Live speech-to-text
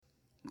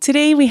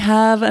Today we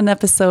have an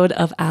episode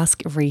of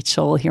Ask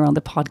Rachel here on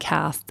the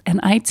podcast,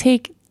 and I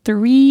take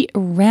 3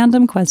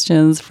 random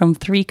questions from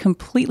 3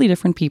 completely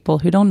different people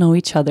who don't know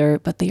each other,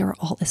 but they are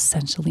all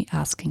essentially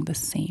asking the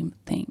same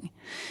thing.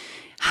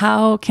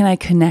 How can I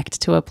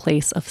connect to a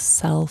place of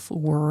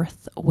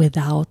self-worth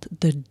without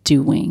the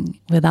doing,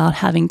 without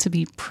having to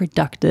be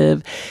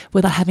productive,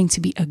 without having to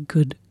be a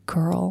good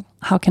girl?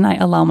 How can I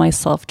allow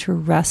myself to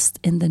rest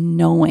in the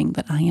knowing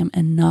that I am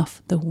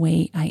enough the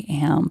way I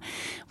am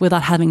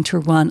without having to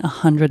run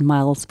 100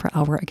 miles per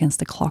hour against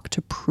the clock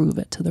to prove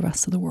it to the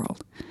rest of the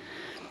world?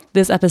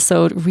 This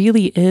episode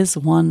really is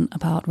one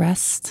about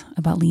rest,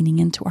 about leaning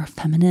into our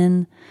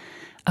feminine,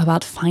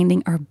 about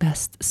finding our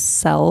best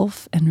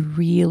self and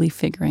really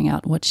figuring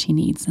out what she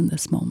needs in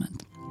this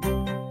moment.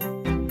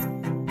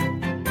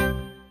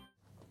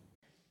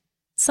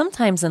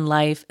 Sometimes in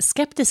life,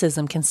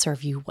 skepticism can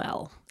serve you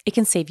well. It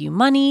can save you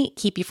money,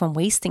 keep you from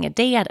wasting a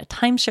day at a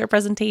timeshare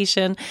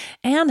presentation,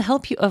 and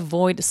help you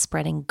avoid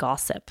spreading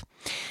gossip.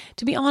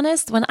 To be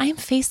honest, when I'm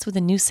faced with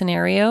a new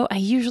scenario, I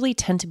usually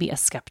tend to be a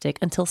skeptic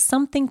until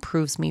something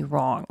proves me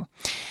wrong.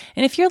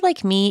 And if you're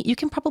like me, you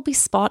can probably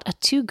spot a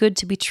too good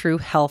to be true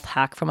health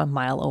hack from a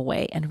mile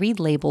away and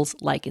read labels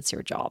like it's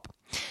your job.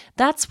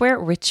 That's where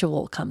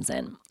Ritual comes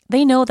in.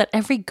 They know that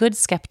every good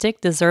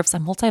skeptic deserves a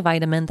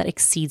multivitamin that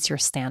exceeds your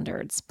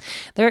standards.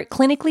 Their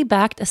clinically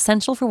backed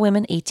Essential for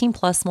Women 18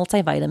 Plus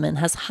multivitamin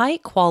has high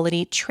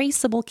quality,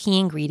 traceable key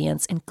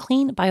ingredients in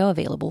clean,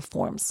 bioavailable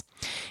forms.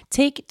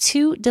 Take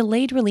 2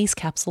 delayed release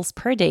capsules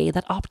per day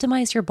that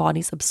optimize your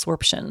body's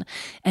absorption,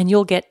 and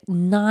you'll get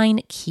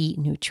 9 key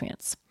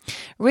nutrients.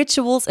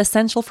 Ritual's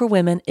Essential for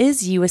Women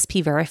is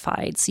USP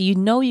verified, so you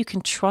know you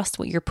can trust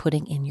what you're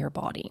putting in your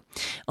body.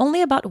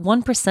 Only about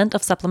 1%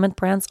 of supplement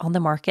brands on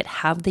the market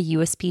have the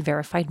USP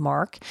verified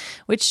mark,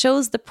 which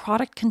shows the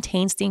product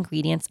contains the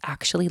ingredients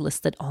actually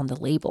listed on the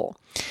label.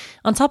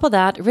 On top of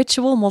that,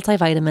 Ritual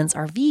multivitamins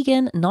are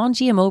vegan,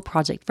 non-GMO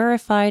project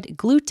verified,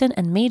 gluten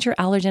and major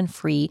allergen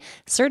free,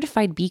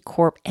 certified B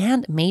Corp,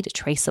 and made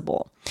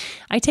traceable.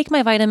 I take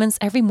my vitamins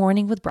every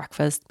morning with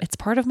breakfast. It's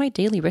part of my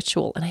daily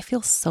ritual, and I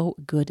feel so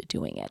good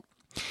doing it.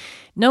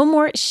 No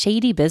more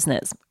shady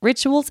business.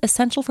 Ritual's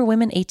Essential for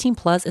Women 18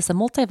 Plus is a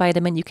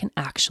multivitamin you can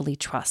actually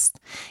trust.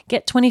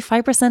 Get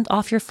 25%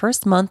 off your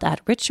first month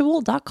at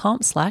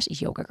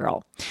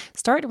ritual.com/yogagirl.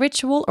 Start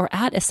Ritual or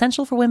add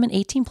Essential for Women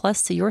 18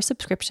 Plus to your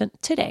subscription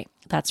today.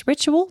 That's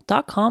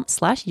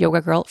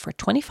ritual.com/yogagirl for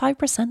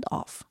 25%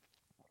 off.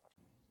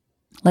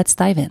 Let's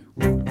dive in.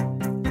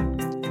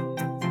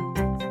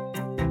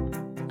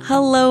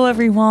 Hello,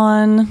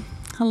 everyone.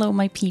 Hello,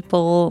 my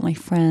people, my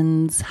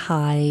friends.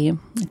 Hi.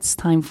 It's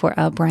time for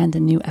a brand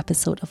new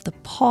episode of the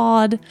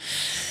pod.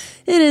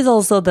 It is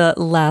also the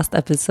last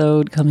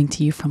episode coming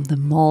to you from the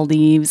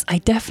Maldives. I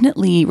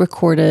definitely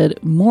recorded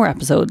more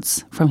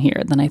episodes from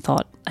here than I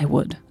thought I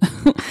would.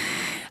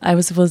 I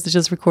was supposed to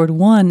just record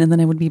 1 and then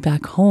I would be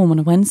back home on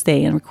a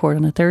Wednesday and record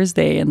on a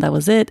Thursday, and that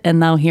was it. And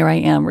now here I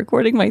am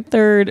recording my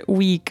 3rd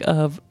week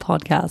of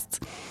podcasts.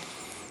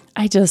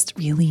 I just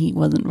really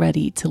wasn't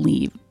ready to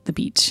leave the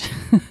beach.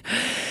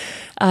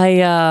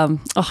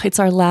 It's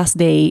our last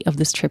day of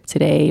this trip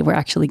today. We're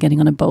actually getting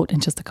on a boat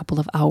in just a couple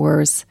of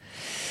hours.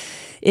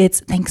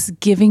 It's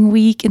Thanksgiving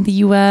week in the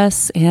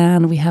US,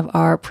 and we have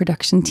our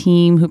production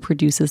team who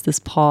produces this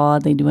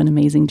pod. They do an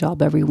amazing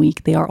job every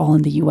week. They are all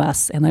in the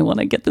US, and I want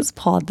to get this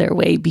pod their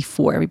way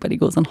before everybody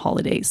goes on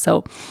holiday.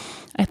 So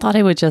I thought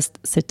I would just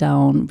sit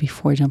down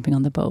before jumping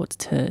on the boat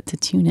to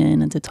tune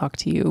in and to talk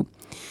to you.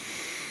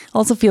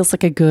 Also feels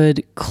like a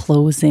good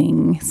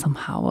closing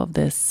somehow of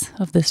this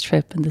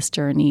trip and this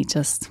journey.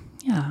 Just,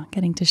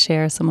 getting to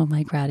share some of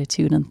my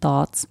gratitude and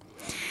thoughts.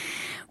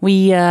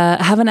 We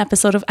have an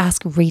episode of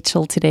Ask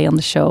Rachel today on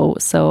the show.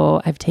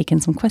 So I've taken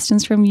some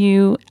questions from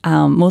you.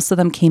 Most of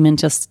them came in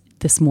just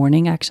this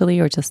morning, actually,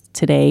 or just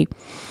today.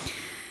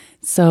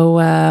 So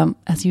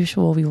as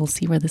usual, we will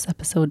see where this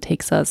episode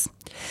takes us.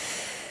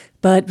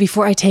 But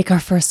before I take our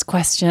first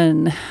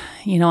question,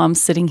 I'm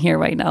sitting here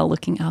right now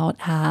looking out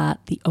at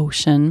the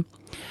ocean.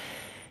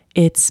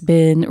 It's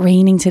been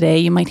raining today.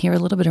 You might hear a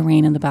little bit of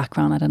rain in the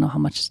background. I don't know how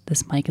much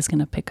this mic is going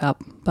to pick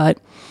up, but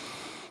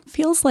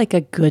feels like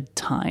a good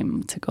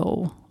time to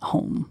go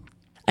home.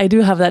 I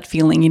do have that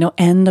feeling,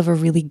 end of a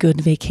really good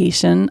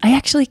vacation. I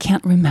actually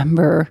can't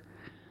remember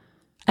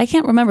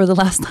the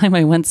last time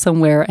I went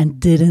somewhere and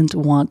didn't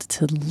want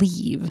to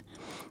leave.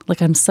 Like,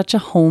 I'm such a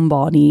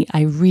homebody.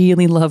 I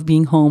really love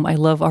being home. I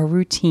love our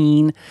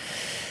routine,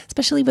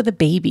 especially with a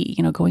baby.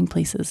 Going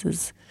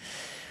places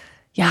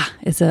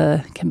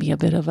can be a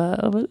bit of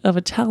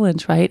a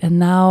challenge, right? And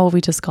now we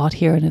just got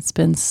here, and it's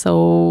been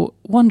so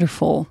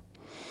wonderful.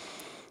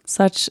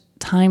 Such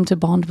time to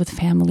bond with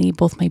family,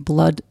 both my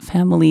blood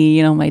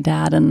family, my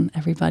dad and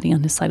everybody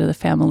on his side of the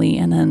family,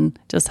 and then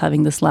just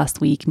having this last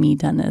week, me,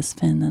 Dennis,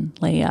 Finn, and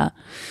Leia.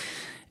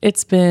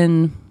 It's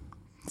been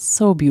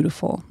so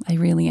beautiful. I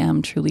really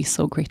am truly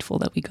so grateful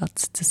that we got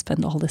to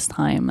spend all this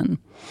time and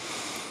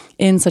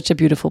in such a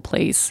beautiful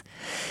place.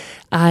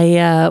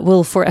 I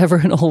will forever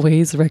and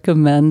always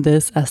recommend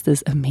this as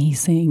this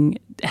amazing,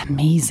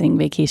 amazing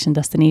vacation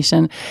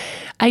destination.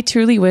 I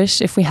truly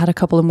wish if we had a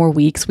couple of more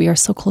weeks, we are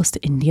so close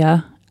to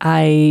India.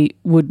 I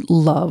would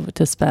love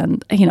to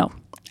spend,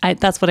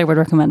 that's what I would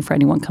recommend for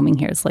anyone coming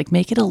here. It's like,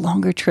 make it a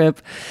longer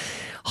trip,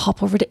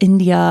 hop over to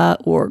India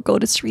or go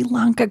to Sri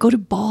Lanka, go to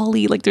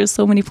Bali. Like there's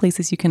so many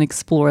places you can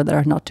explore that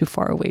are not too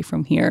far away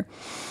from here.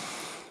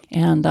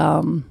 And,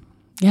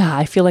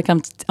 I feel like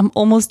I'm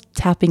almost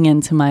tapping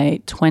into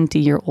my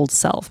 20-year-old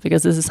self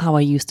because this is how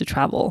I used to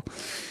travel.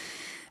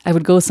 I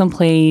would go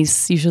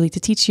someplace, usually to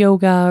teach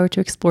yoga or to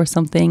explore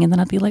something, and then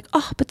I'd be like,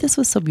 oh, but this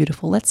was so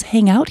beautiful. Let's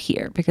hang out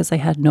here because I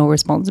had no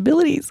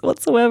responsibilities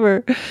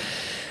whatsoever.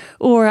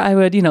 Or I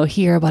would,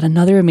 hear about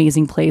another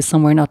amazing place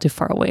somewhere not too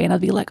far away, and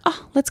I'd be like,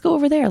 oh, let's go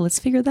over there. Let's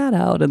figure that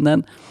out. And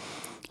then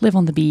live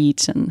on the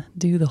beach and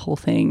do the whole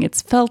thing.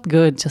 It's felt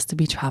good just to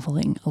be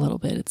traveling a little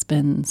bit. It's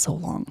been so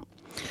long.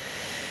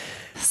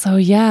 So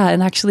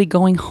and actually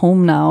going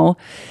home now,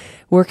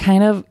 we're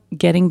kind of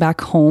getting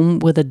back home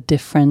with a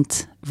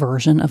different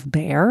version of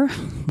Bear.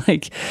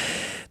 Like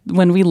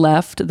when we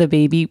left, the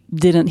baby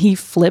he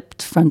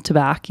flipped front to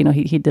back.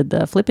 He did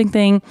the flipping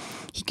thing.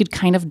 He could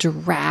kind of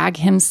drag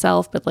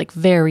himself, but like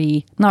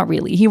not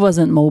really. He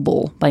wasn't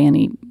mobile by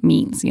any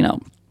means,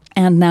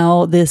 And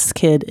now this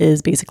kid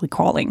is basically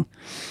crawling.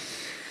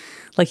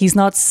 Like he's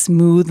not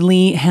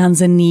smoothly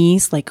hands and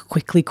knees, like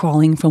quickly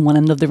crawling from one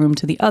end of the room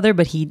to the other,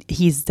 but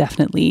he's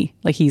definitely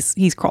like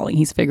he's crawling.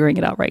 He's figuring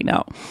it out right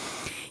now.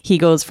 He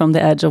goes from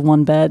the edge of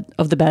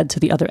the bed to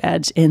the other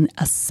edge in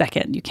a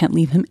second. You can't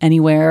leave him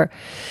anywhere.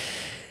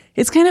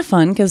 It's kind of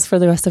fun because for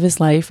the rest of his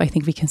life, I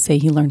think we can say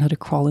he learned how to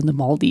crawl in the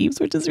Maldives,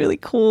 which is really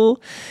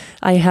cool.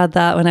 I had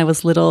that when I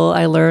was little.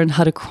 I learned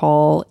how to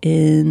crawl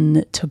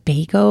in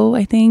Tobago,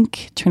 I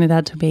think,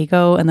 Trinidad,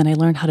 Tobago. And then I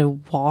learned how to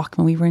walk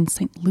when we were in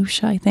St.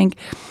 Lucia, I think.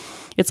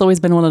 It's always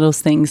been one of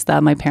those things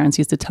that my parents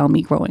used to tell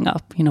me growing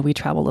up. We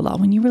traveled a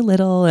lot when you were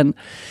little and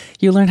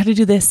you learn how to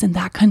do this in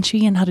that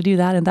country and how to do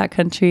that in that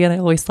country. And I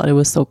always thought it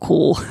was so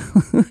cool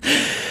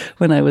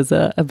when I was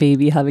a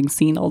baby, having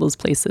seen all those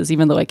places,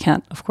 even though I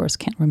can't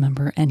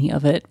remember any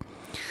of it.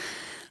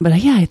 But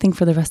I think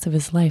for the rest of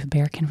his life,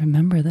 Bear can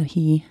remember that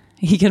he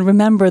can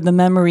remember the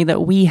memory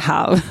that we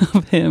have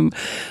of him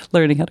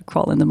learning how to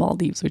crawl in the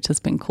Maldives, which has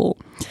been cool.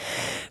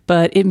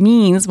 But it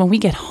means when we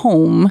get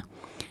home,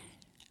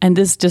 and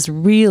this just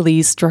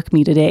really struck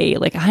me today,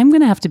 like I'm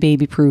going to have to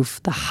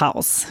baby-proof the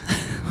house.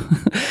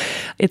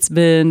 It's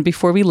been,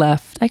 before we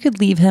left, I could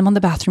leave him on the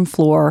bathroom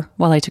floor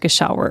while I took a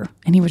shower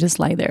and he would just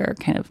lie there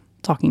kind of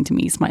talking to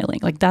me, smiling.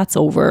 Like that's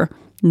over.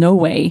 No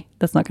way.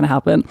 That's not going to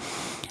happen.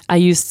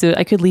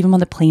 I could leave him on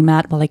the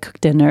playmat while I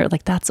cooked dinner.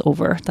 Like that's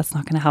over. That's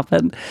not going to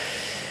happen.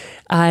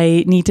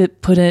 I need to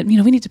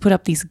we need to put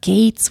up these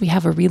gates. We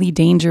have a really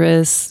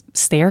dangerous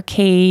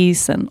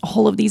staircase and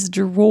all of these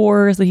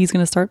drawers that he's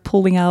going to start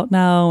pulling out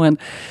now. And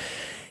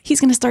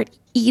he's going to start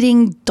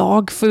eating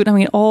dog food. I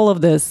mean, all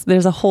of this,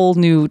 there's a whole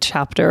new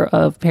chapter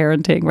of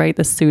parenting, right?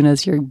 As soon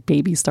as your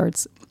baby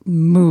starts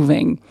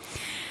moving,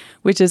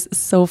 which is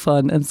so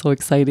fun and so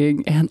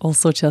exciting and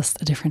also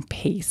just a different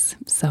pace.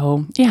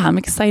 So I'm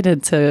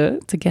excited to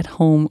get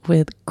home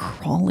with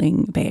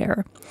crawling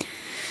Bear.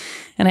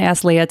 And I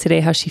asked Leia today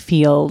how she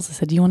feels. I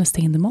said, do you want to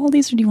stay in the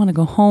Maldives or do you want to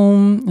go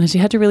home? And she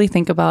had to really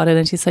think about it.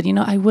 And she said,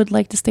 I would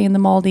like to stay in the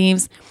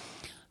Maldives,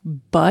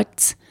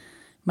 but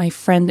my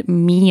friend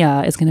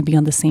Mia is going to be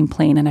on the same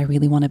plane and I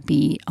really want to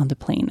be on the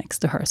plane next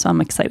to her. So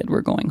I'm excited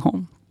we're going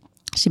home.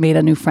 She made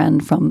a new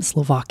friend from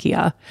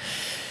Slovakia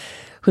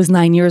who's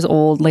 9 years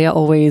old. Leia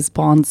always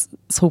bonds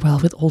so well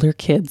with older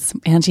kids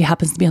and she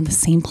happens to be on the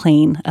same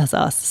plane as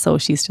us. So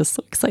she's just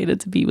so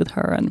excited to be with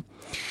her. And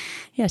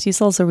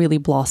she's also really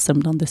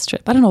blossomed on this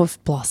trip. I don't know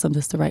if blossomed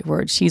is the right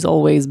word. She's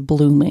always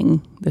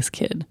blooming, this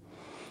kid.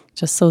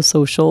 Just so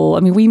social. I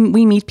mean,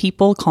 we meet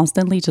people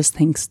constantly just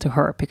thanks to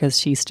her because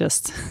she's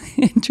just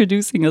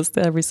introducing us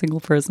to every single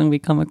person we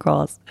come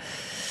across.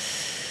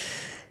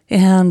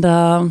 And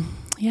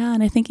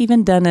and I think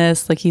even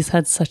Dennis, like he's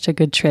had such a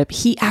good trip.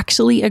 He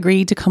actually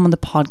agreed to come on the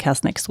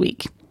podcast next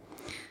week.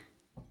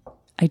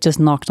 I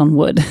just knocked on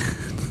wood,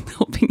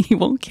 hoping he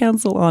won't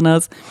cancel on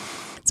us.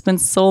 It's been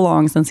so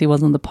long since he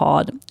was on the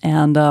pod.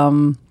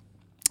 And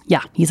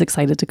he's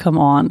excited to come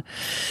on.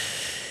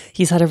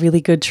 He's had a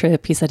really good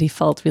trip. He said he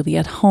felt really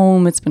at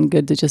home. It's been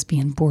good to just be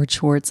in board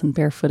shorts and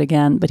barefoot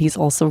again. But he's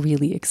also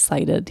really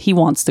excited. He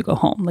wants to go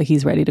home. Like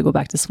he's ready to go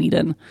back to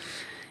Sweden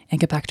and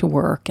get back to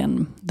work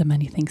and the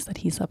many things that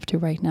he's up to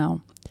right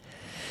now.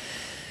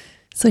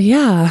 So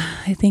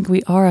I think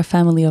we are a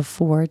family of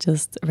 4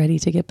 just ready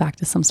to get back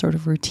to some sort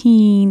of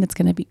routine. It's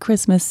going to be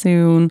Christmas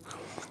soon.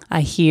 I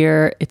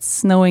hear it's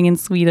snowing in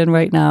Sweden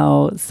right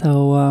now.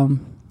 So,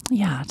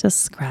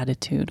 just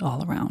gratitude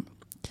all around.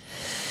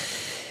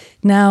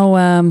 Now,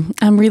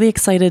 I'm really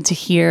excited to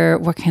hear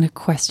what kind of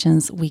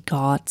questions we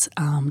got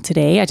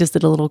today. I just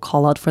did a little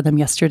call out for them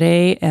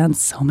yesterday, and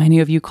so many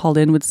of you called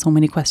in with so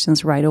many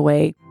questions right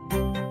away.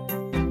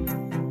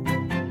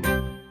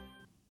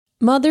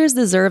 Mothers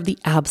deserve the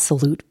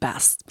absolute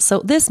best. So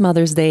this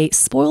Mother's Day,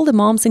 spoil the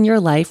moms in your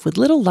life with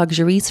little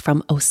luxuries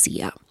from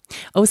Osea.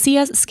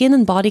 Osea's skin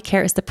and body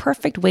care is the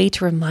perfect way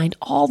to remind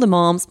all the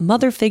moms,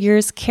 mother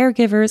figures,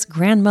 caregivers,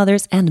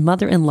 grandmothers, and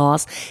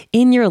mother-in-laws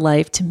in your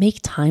life to make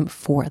time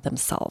for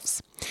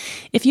themselves.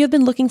 If you have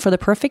been looking for the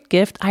perfect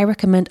gift, I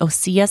recommend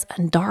Osea's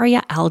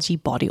Undaria Algae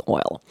Body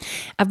Oil.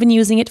 I've been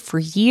using it for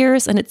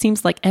years, and it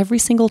seems like every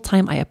single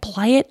time I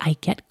apply it, I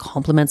get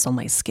compliments on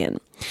my skin.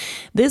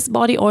 This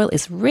body oil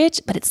is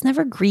rich, but it's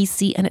never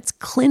greasy, and it's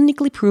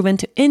clinically proven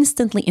to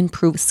instantly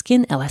improve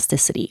skin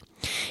elasticity.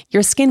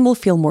 Your skin will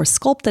feel more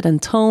sculpted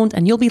and toned,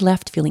 and you'll be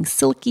left feeling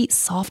silky,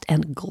 soft,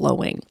 and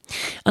glowing.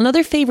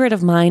 Another favorite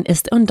of mine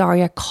is the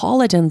Undaria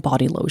Collagen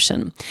Body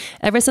Lotion.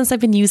 Ever since I've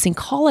been using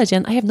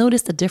collagen, I have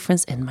noticed a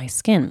difference in my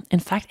skin. In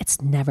fact,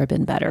 it's never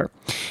been better.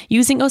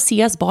 Using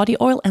Osea's body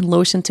oil and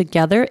lotion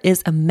together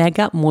is a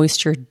mega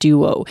moisture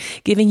duo,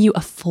 giving you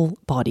a full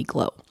body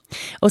glow.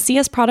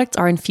 Osea's products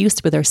are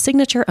infused with their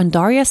signature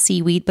Undaria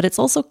seaweed, but it's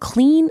also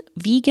clean,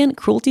 vegan,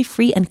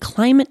 cruelty-free, and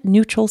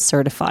climate-neutral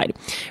certified.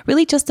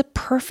 Really just a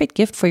perfect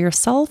gift for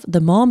yourself, the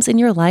moms in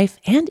your life,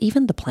 and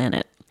even the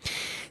planet.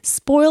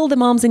 Spoil the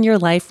moms in your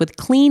life with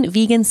clean,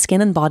 vegan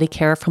skin and body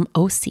care from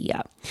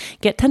Osea.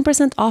 Get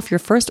 10% off your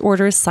first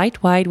orders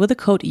site-wide with the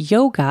code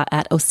YOGA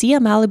at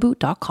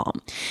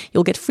OseaMalibu.com.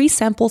 You'll get free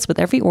samples with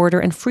every order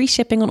and free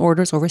shipping on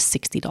orders over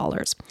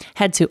 $60.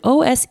 Head to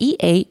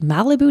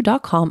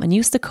OSEAMalibu.com and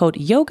use the code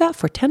YOGA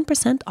for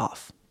 10%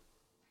 off.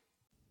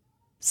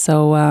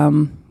 So,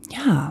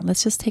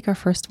 let's just take our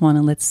first one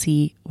and let's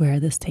see where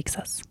this takes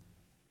us.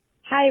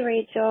 Hi,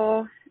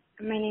 Rachel.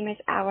 My name is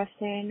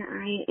Allison.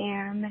 I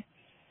am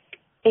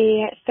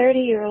a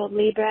 30-year-old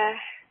Libra.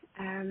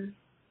 I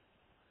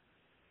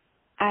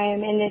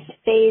am in this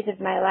phase of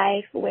my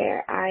life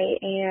where I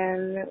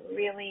am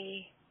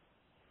really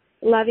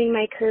loving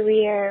my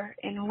career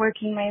and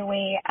working my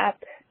way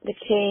up the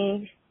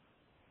chain.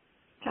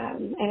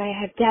 And I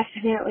have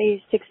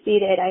definitely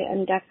succeeded. I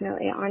am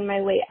definitely on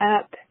my way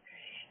up,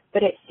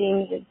 but it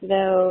seems as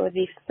though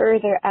the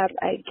further up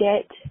I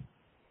get,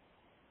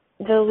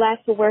 the less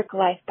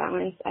work-life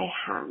balance I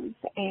have.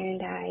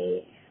 And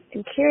I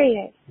am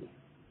curious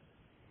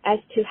as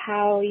to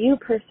how you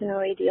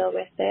personally deal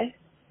with this.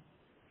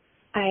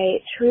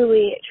 I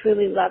truly,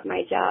 truly love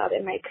my job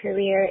and my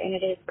career, and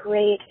it is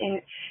great, and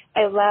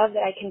I love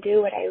that I can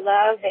do what I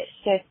love. It's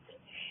just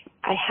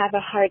I have a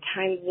hard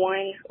time,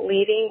 one,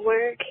 leaving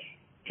work,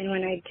 and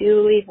when I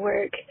do leave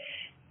work,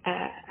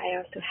 I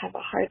also have a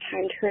hard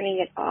time turning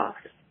it off.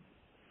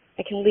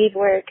 I can leave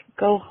work,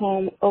 go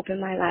home,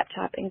 open my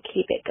laptop, and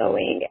keep it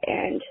going,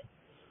 and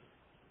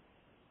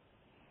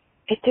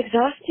it's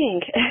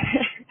exhausting.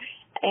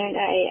 And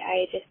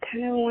I just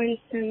kind of want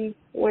some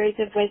words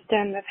of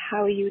wisdom of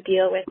how you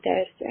deal with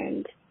this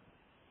and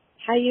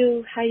how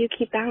you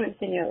keep balance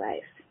in your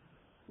life,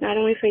 not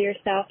only for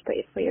yourself, but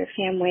for your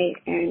family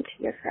and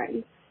your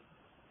friends.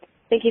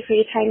 Thank you for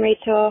your time,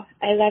 Rachel.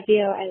 I love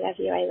you. I love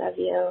you. I love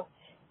you.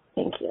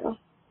 Thank you.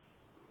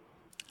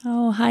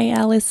 Oh, hi,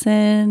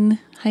 Allison.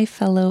 Hi,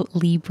 fellow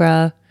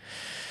Libra.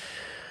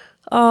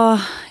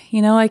 Oh,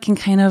 I can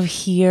kind of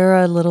hear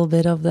a little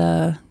bit of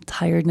the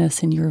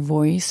tiredness in your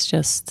voice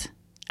just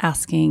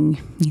asking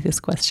me this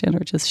question or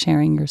just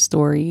sharing your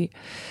story.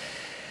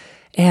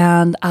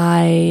 And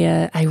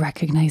I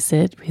recognize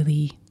it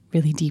really,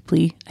 really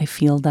deeply. I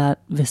feel that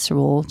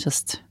visceral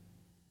just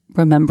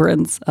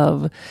remembrance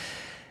of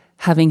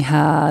having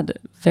had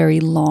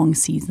very long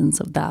seasons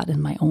of that in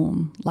my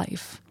own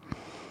life.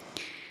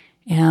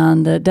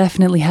 And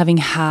definitely having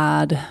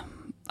had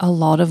a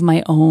lot of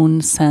my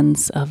own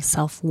sense of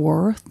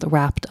self-worth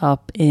wrapped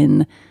up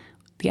in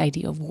the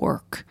idea of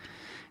work,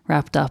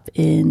 wrapped up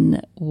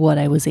in what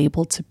I was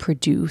able to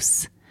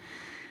produce.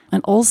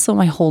 And also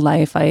my whole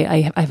life,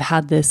 I've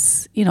had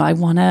this,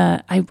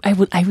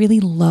 I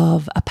really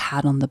love a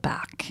pat on the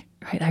back,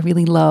 right? I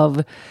really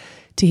love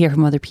to hear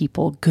from other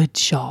people, good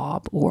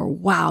job, or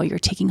wow, you're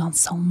taking on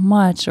so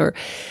much, or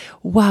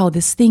wow,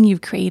 this thing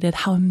you've created,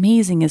 how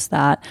amazing is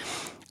that?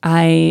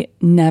 I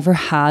never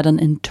had an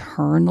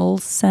internal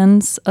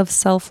sense of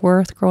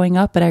self-worth growing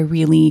up, but I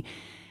really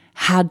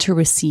had to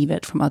receive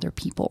it from other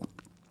people.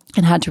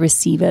 And had to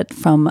receive it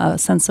from a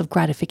sense of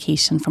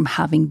gratification from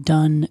having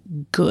done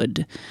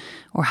good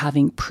or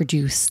having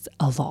produced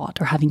a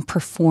lot or having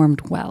performed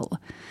well.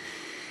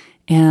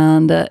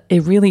 And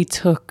it really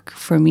took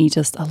for me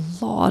just a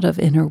lot of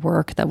inner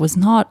work that was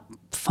not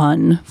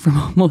fun for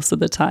most of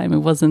the time. It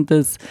wasn't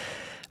this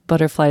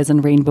butterflies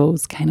and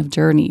rainbows kind of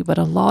journey, but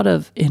a lot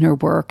of inner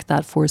work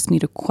that forced me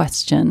to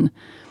question,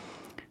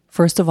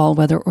 first of all,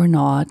 whether or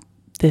not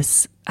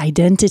this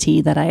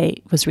identity that I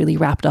was really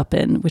wrapped up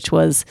in, which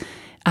was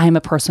I'm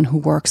a person who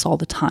works all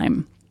the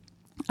time.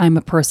 I'm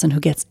a person who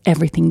gets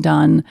everything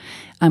done.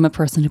 I'm a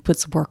person who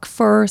puts work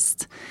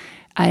first.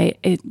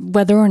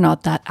 Whether or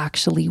not that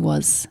actually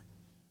was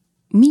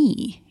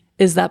me.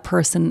 Is that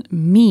person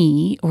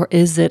me, or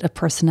is it a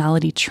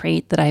personality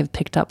trait that I have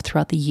picked up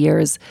throughout the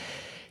years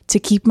to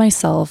keep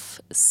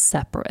myself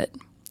separate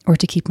or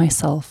to keep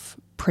myself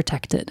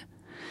protected?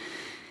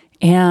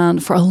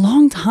 And for a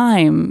long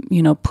time,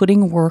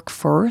 putting work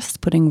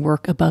first, putting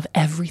work above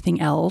everything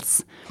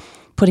else,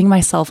 putting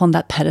myself on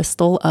that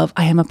pedestal of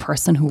I am a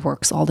person who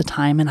works all the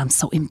time and I'm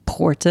so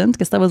important,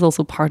 because that was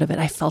also part of it.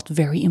 I felt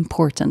very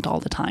important all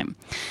the time.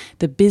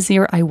 The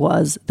busier I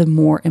was, the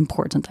more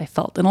important I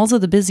felt. And also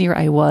the busier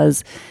I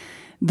was,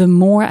 the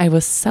more I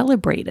was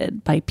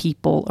celebrated by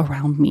people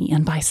around me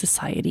and by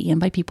society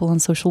and by people on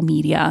social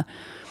media.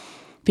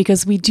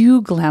 Because we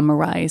do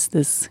glamorize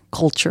this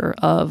culture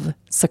of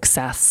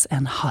success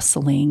and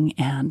hustling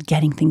and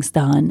getting things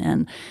done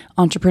and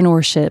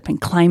entrepreneurship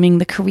and climbing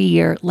the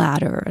career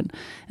ladder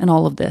and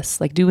all of this.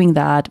 Like doing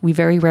that, we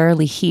very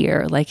rarely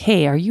hear like,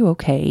 hey, are you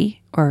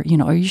okay? Or,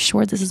 are you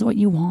sure this is what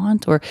you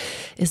want? Or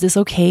is this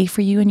okay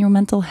for you and your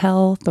mental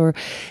health? Or,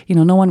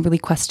 no one really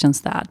questions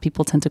that.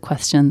 People tend to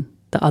question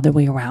the other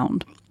way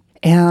around.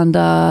 And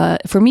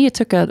for me, it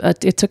took a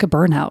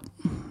burnout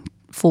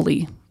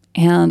fully.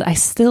 And I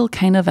still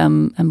kind of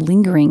am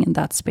lingering in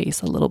that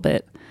space a little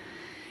bit.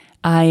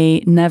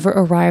 I never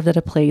arrived at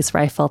a place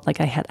where I felt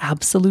like I had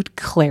absolute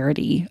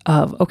clarity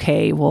of,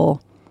 okay,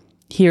 well,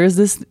 here's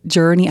this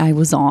journey I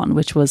was on,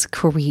 which was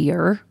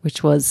career,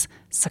 which was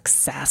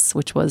success,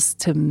 which was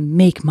to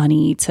make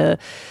money, to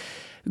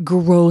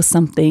grow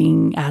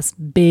something as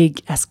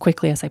big, as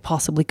quickly as I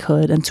possibly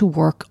could, and to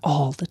work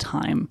all the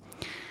time.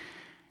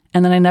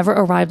 And then I never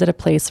arrived at a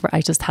place where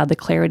I just had the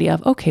clarity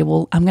of, okay,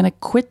 well, I'm going to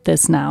quit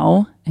this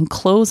now and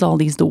close all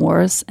these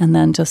doors and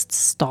then just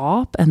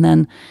stop and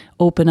then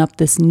open up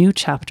this new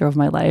chapter of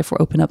my life or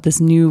open up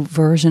this new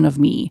version of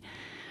me.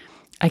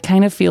 I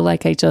kind of feel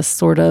like I just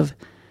sort of,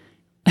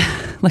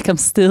 like I'm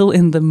still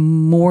in the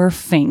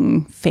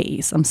morphing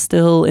phase. I'm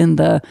still in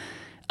the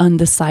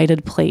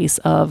undecided place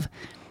of,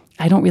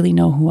 I don't really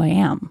know who I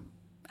am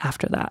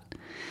after that.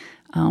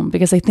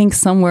 Because I think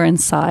somewhere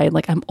inside,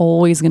 like I'm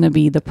always going to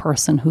be the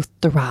person who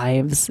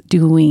thrives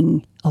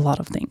doing a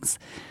lot of things.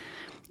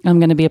 I'm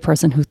going to be a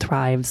person who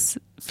thrives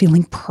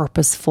feeling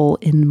purposeful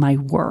in my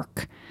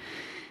work.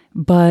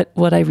 But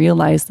what I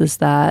realized is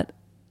that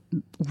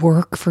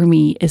work for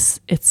me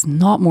it's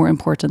not more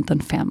important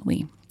than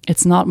family.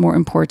 It's not more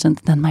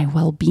important than my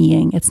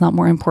well-being. It's not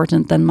more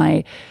important than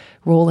my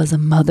role as a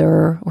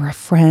mother or a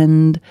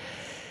friend.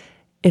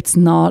 It's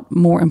not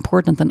more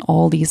important than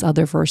all these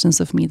other versions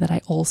of me that I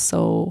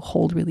also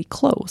hold really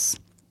close.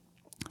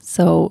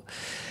 So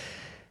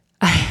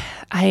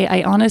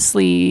I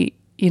honestly,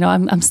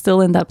 I'm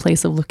still in that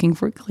place of looking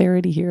for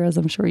clarity here, as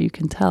I'm sure you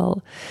can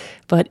tell.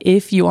 But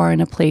if you are in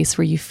a place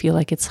where you feel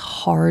like it's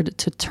hard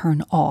to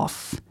turn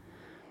off,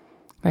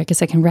 right?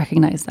 Because I can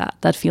recognize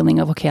that feeling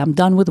of, okay, I'm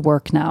done with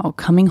work now,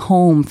 coming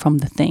home from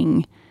the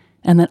thing,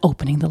 and then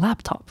opening the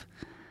laptop.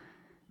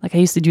 Like I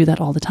used to do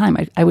that all the time.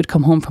 I would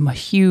come home from a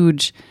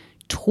huge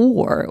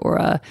tour or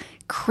a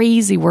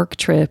crazy work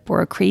trip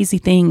or a crazy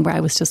thing where I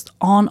was just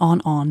on,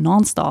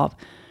 nonstop,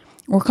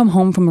 or come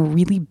home from a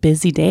really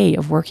busy day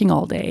of working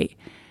all day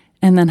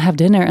and then have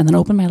dinner and then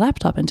open my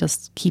laptop and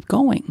just keep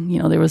going.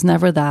 There was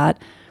never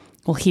that,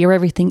 well, here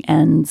everything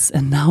ends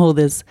and now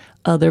this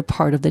other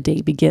part of the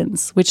day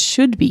begins, which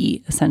should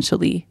be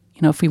essentially,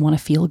 if we want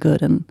to feel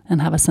good and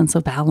have a sense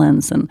of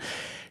balance and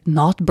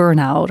not burn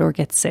out or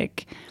get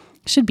sick.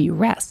 Should be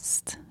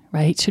rest,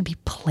 right? Should be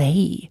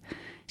play,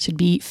 should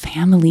be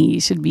family,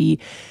 should be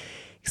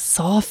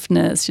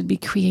softness, should be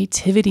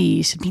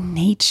creativity, should be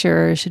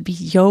nature, should be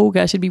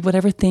yoga, should be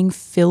whatever thing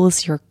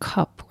fills your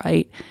cup,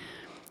 right?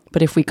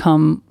 But if we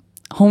come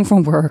home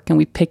from work and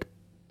we pick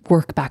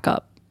work back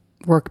up,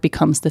 work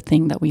becomes the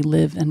thing that we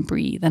live and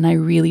breathe. And I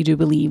really do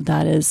believe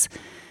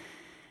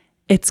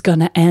it's going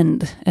to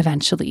end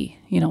eventually.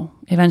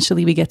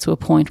 Eventually we get to a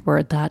point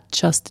where that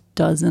just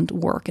doesn't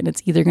work. And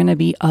it's either going to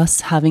be us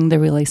having the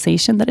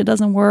realization that it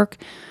doesn't work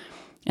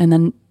and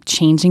then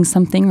changing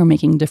something or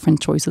making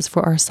different choices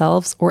for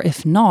ourselves. Or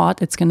if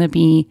not, it's going to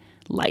be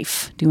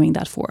life doing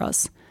that for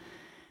us.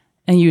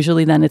 And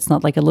usually then it's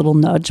not like a little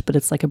nudge, but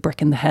it's like a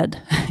brick in the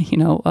head,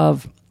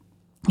 of,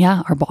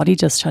 our body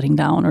just shutting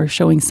down or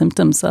showing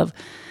symptoms of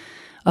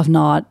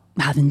not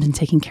having been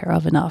taken care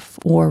of enough,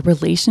 or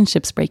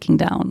relationships breaking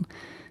down.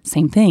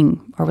 Same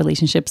thing. Our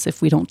relationships,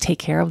 if we don't take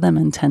care of them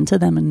and tend to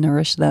them and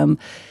nourish them,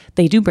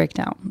 they do break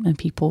down and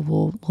people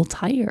will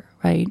tire,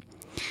 right?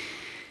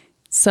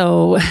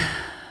 So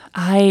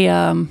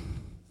and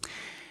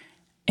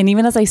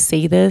even as I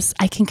say this,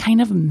 I can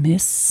kind of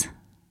miss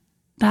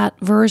that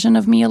version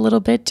of me a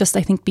little bit, just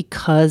I think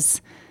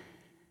because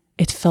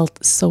it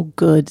felt so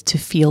good to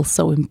feel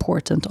so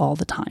important all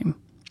the time.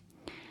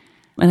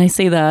 And I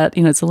say that,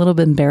 it's a little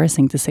bit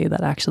embarrassing to say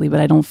that actually, but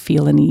I don't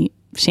feel any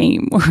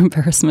shame or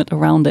embarrassment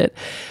around it.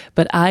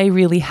 But I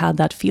really had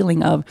that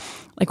feeling of,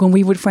 like when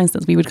we would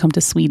come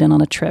to Sweden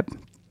on a trip,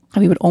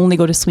 and we would only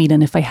go to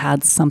Sweden if I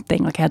had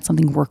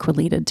something work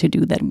related to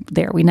do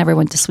there. We never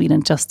went to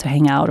Sweden just to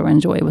hang out or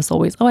enjoy. It was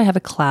always, I have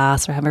a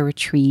class or I have a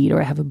retreat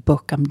or I have a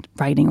book I'm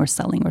writing or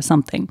selling or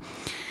something.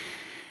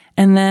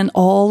 And then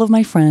all of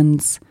my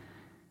friends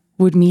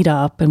would meet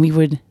up and we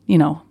would,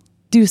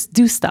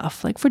 do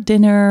stuff like for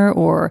dinner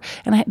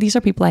these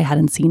are people I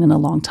hadn't seen in a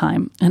long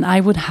time. And I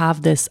would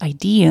have this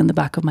idea in the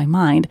back of my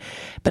mind,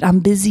 but I'm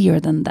busier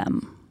than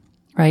them,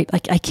 right?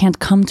 Like I can't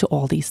come to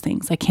all these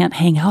things. I can't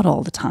hang out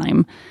all the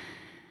time.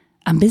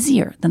 I'm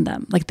busier than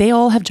them. Like they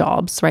all have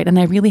jobs, right? And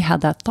I really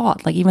had that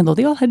thought, like even though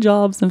they all had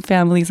jobs and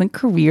families and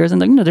careers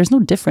and there's no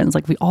difference.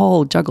 Like we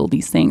all juggle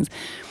these things.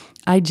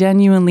 I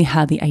genuinely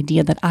had the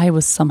idea that I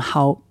was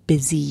somehow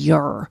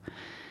busier.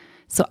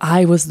 So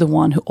I was the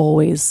one who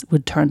always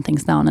would turn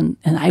things down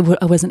and I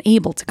wasn't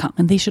able to come.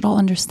 And they should all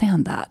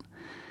understand that,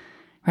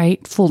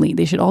 right? Fully.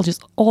 They should all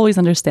just always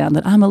understand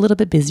that I'm a little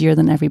bit busier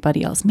than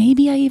everybody else.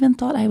 Maybe I even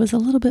thought I was a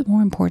little bit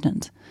more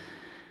important,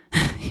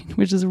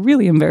 which is a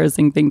really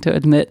embarrassing thing to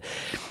admit.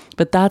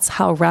 But that's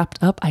how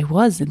wrapped up I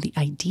was in the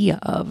idea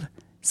of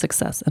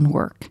success and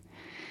work,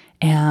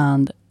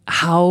 and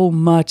how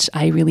much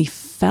I really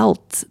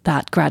felt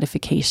that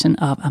gratification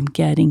of I'm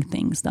getting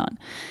things done.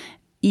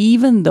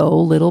 Even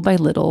though little by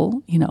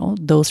little,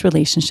 those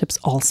relationships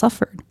all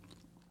suffered.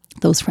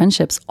 Those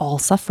friendships all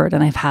suffered.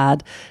 And I've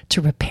had to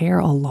repair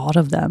a lot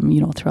of them,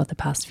 throughout the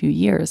past few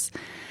years.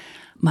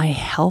 My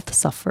health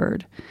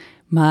suffered.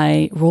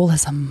 My role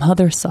as a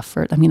mother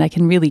suffered. I mean, I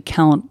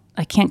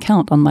can't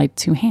count on my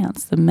two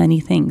hands the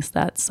many things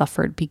that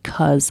suffered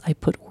because I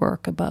put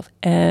work above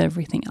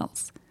everything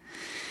else.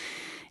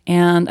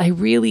 And I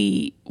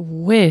really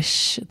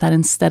wish that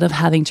instead of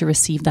having to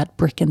receive that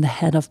brick in the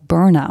head of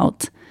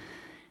burnout,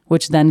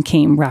 which then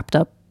came wrapped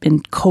up in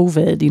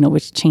COVID,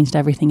 which changed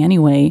everything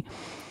anyway,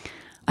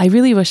 I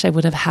really wish I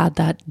would have had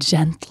that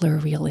gentler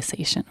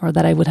realization, or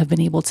that I would have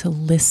been able to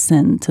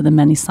listen to the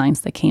many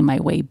signs that came my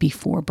way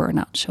before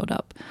burnout showed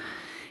up,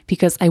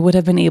 because I would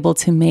have been able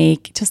to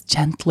make just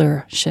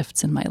gentler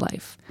shifts in my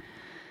life.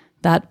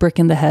 That brick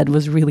in the head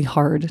was really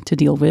hard to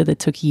deal with. It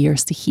took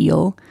years to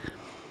heal.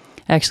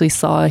 I actually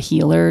saw a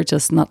healer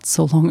just not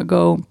so long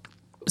ago,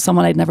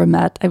 someone I'd never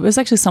met. It was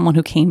actually someone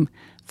who came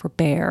for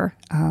Bear.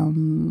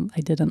 I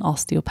did an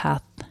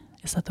osteopath.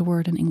 Is that the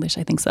word in English?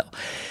 I think so.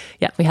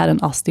 Yeah, we had an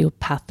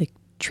osteopathic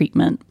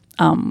treatment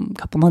a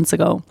couple months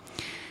ago.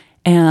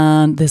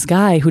 And this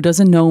guy who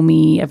doesn't know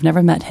me, I've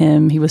never met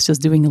him. He was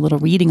just doing a little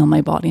reading on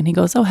my body. And he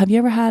goes, "Oh, have you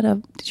ever had a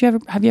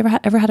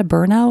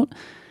burnout?"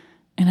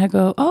 And I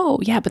go, "Oh,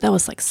 yeah, but that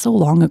was like so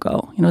long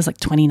ago. It was like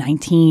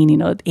 2019,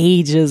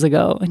 ages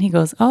ago." And he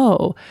goes,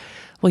 "Oh,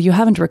 well, you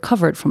haven't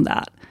recovered from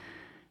that."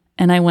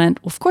 And I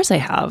went, "Well, of course I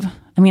have.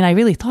 I mean, I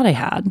really thought I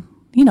had.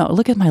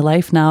 Look at my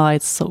life now.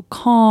 It's so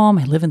calm.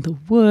 I live in the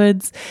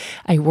woods.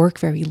 I work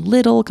very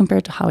little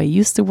compared to how I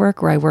used to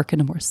work, where I work in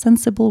a more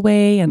sensible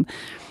way. And,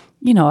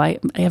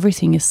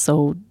 everything is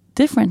so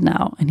different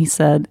now." And he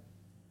said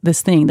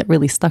this thing that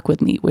really stuck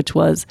with me, which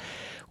was,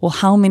 "Well,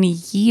 how many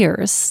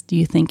years do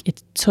you think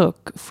it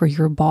took for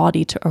your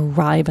body to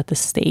arrive at the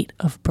state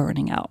of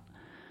burning out?"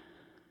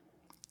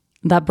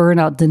 That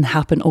burnout didn't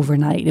happen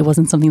overnight. It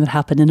wasn't something that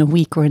happened in a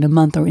week or in a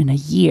month or in a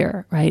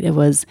year, right? It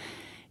was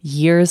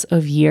years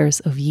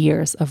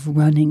of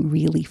running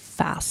really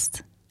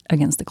fast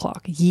against the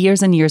clock.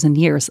 Years and years and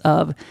years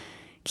of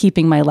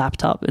keeping my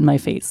laptop in my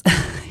face,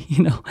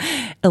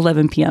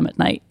 11 p.m. at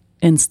night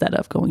instead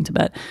of going to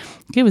bed.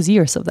 It was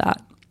years of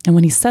that. And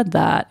when he said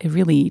that, it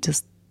really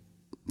just,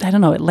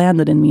 it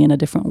landed in me in a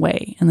different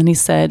way. And then he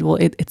said, "Well,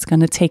 it's going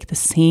to take the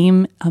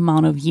same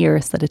amount of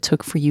years that it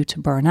took for you to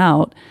burn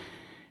out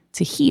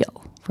to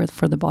heal,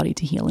 for the body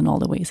to heal in all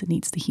the ways it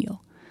needs to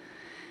heal."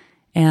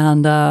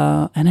 And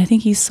I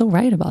think he's so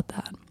right about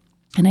that.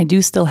 And I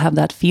do still have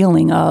that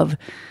feeling of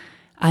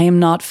I am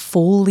not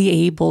fully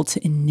able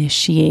to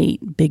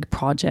initiate big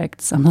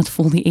projects. I'm not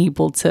fully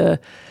able to,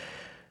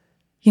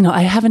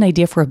 I have an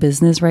idea for a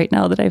business right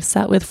now that I've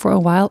sat with for a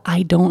while.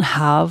 I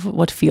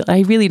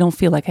really don't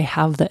feel like I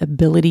have the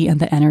ability and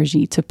the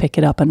energy to pick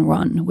it up and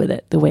run with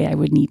it the way I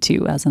would need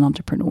to as an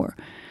entrepreneur.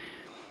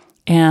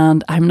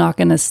 And I'm not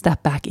going to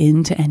step back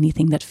into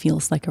anything that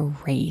feels like a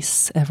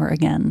race ever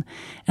again.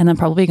 And I'm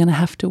probably going to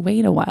have to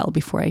wait a while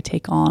before I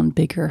take on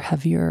bigger,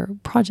 heavier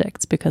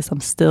projects, because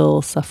I'm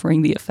still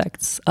suffering the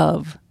effects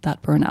of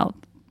that burnout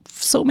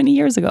so many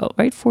years ago,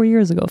 right? 4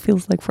 years ago,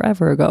 feels like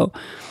forever ago.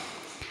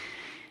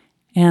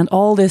 And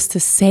all this to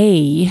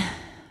say,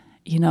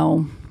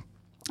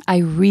 I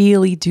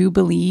really do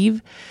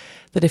believe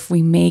that if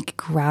we make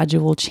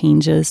gradual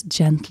changes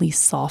gently,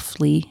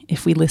 softly,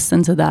 if we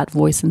listen to that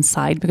voice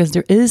inside, because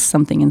there is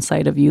something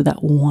inside of you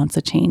that wants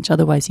a change.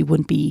 Otherwise, you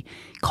wouldn't be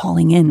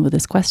calling in with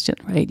this question,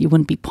 right? You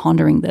wouldn't be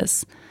pondering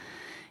this.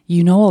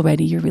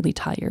 Already you're really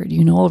tired.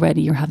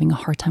 Already you're having a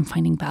hard time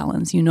finding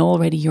balance.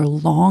 Already you're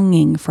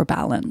longing for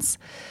balance.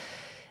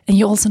 And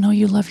you also know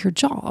you love your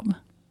job,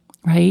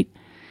 right?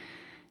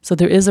 So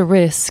there is a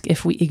risk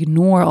if we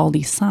ignore all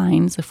these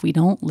signs, if we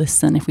don't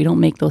listen, if we don't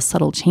make those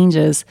subtle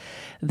changes,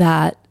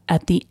 that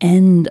at the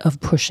end of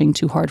pushing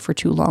too hard for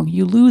too long,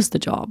 you lose the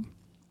job.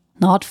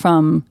 Not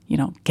from,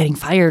 getting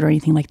fired or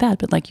anything like that,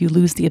 but like you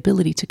lose the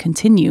ability to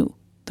continue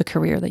the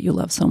career that you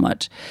love so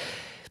much.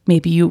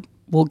 Maybe you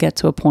will get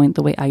to a point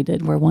the way I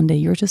did, where one day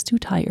you're just too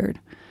tired,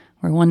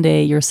 where one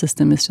day your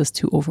system is just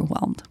too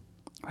overwhelmed.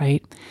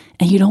 right?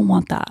 And you don't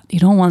want that. You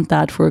don't want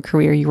that for a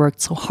career you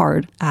worked so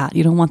hard at.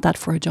 You don't want that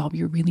for a job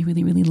you really,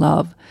 really, really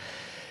love.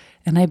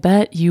 And I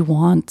bet you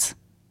want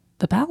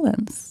the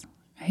balance,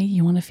 right?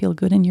 You want to feel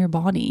good in your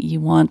body. You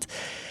want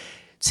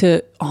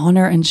to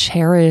honor and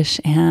cherish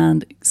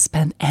and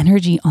spend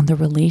energy on the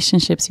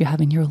relationships you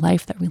have in your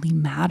life that really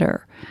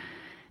matter.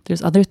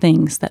 There's other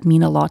things that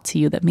mean a lot to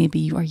you that maybe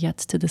you are yet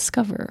to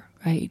discover,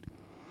 right?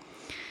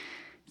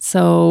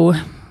 So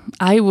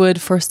I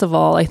would, first of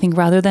all, I think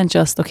rather than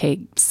just,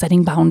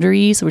 setting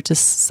boundaries, which is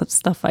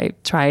stuff I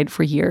tried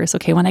for years.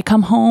 Okay, when I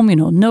come home,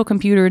 no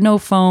computer, no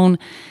phone,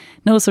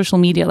 no social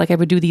media. I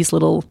would do these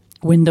little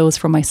windows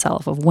for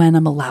myself of when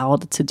I'm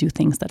allowed to do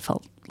things that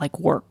felt like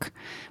work,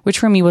 which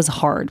for me was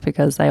hard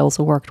because I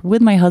also worked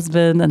with my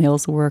husband and I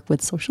also worked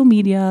with social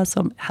media.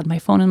 So I had my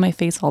phone in my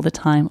face all the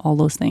time, all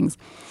those things.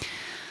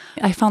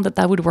 I found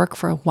that would work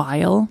for a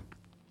while.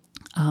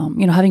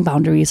 Having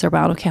boundaries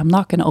around, I'm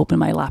not going to open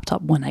my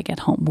laptop when I get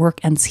home. Work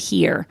ends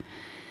here.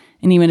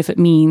 And even if it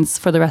means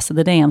for the rest of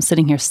the day, I'm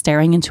sitting here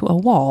staring into a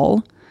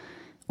wall,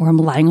 or I'm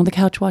lying on the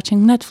couch watching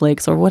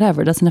Netflix or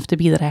whatever. It doesn't have to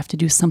be that I have to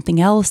do something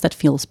else that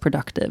feels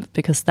productive,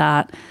 because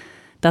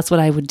that's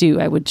what I would do.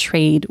 I would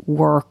trade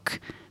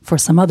work for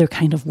some other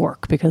kind of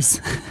work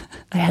because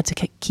I had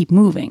to keep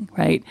moving,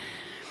 right?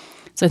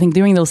 So I think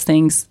doing those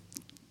things,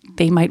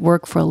 they might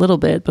work for a little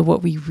bit, but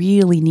what we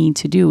really need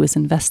to do is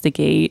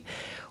investigate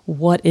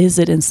what is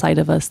it inside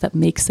of us that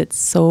makes it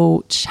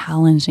so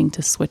challenging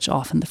to switch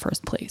off in the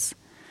first place.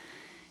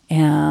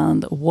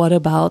 And what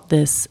about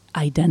this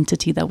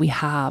identity that we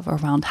have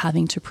around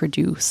having to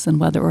produce, and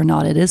whether or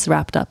not it is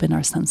wrapped up in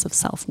our sense of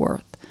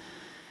self-worth?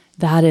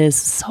 That is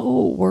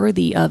so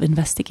worthy of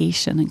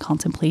investigation and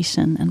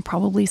contemplation, and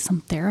probably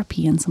some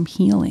therapy and some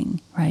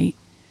healing, right?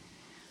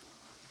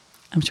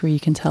 I'm sure you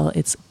can tell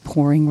it's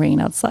pouring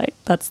rain outside.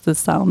 That's the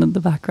sound in the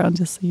background,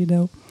 just so you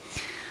know.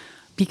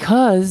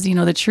 Because,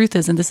 the truth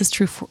is, and this is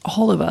true for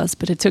all of us,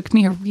 but it took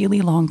me a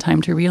really long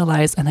time to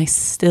realize, and I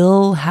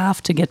still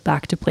have to get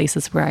back to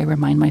places where I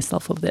remind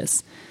myself of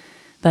this,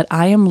 that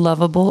I am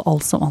lovable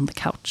also on the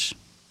couch.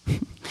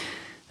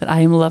 That I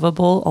am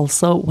lovable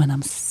also when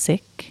I'm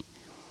sick.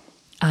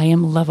 I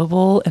am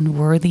lovable and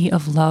worthy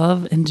of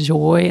love and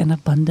joy and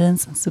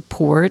abundance and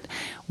support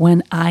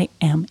when I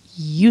am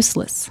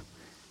useless.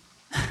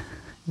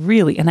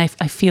 Really. And I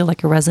feel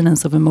like a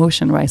resonance of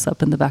emotion rise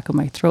up in the back of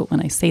my throat when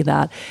I say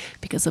that,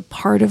 because a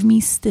part of me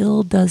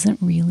still doesn't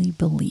really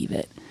believe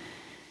it.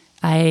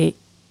 I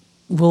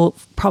will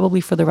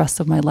probably for the rest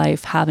of my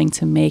life having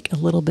to make a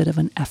little bit of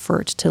an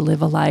effort to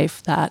live a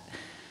life that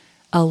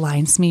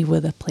aligns me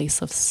with a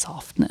place of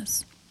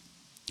softness,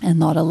 and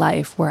not a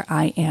life where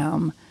I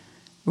am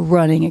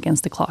running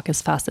against the clock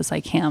as fast as I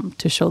can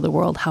to show the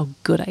world how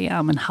good I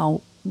am and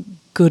how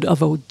good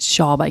of a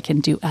job I can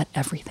do at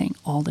everything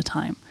all the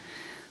time.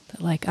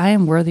 That I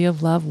am worthy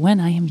of love when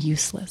I am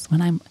useless, when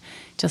I'm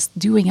just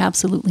doing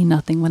absolutely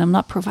nothing, when I'm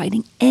not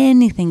providing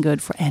anything good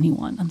for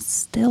anyone. I'm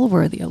still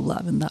worthy of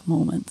love in that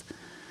moment.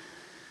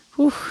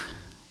 Whew.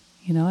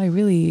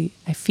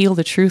 I feel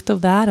the truth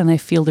of that, and I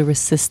feel the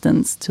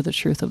resistance to the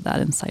truth of that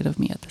inside of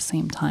me at the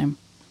same time.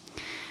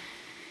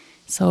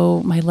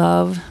 So my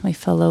love, my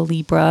fellow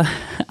Libra,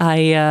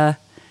 I'm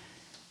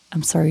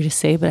sorry to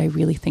say, but I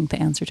really think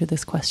the answer to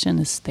this question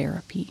is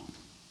therapy.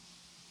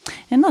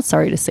 And not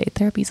sorry to say,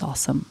 therapy is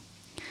awesome.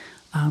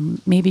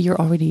 Maybe you're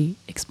already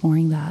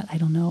exploring that. I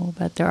don't know,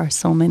 but there are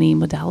so many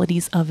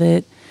modalities of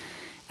it.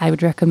 I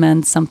would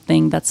recommend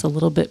something that's a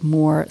little bit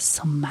more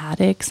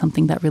somatic,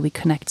 something that really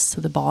connects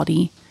to the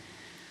body.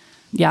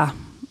 Yeah,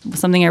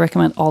 something I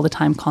recommend all the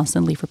time,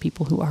 constantly, for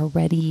people who are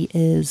ready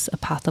is a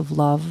Path of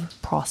Love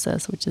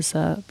process, which is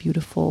a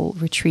beautiful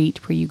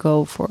retreat where you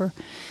go for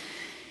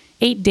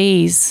 8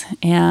 days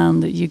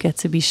and you get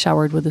to be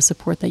showered with the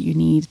support that you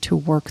need to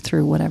work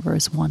through whatever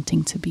is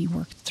wanting to be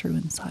worked through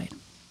inside.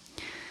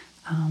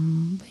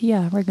 But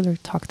yeah, regular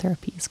talk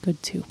therapy is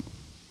good too.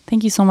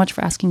 Thank you so much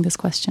for asking this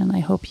question. I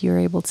hope you're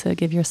able to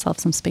give yourself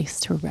some space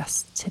to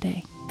rest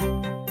today.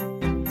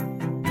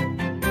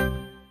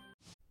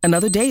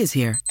 Another day is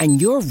here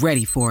and you're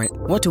ready for it.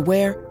 What to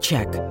wear?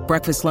 Check.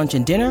 Breakfast, lunch,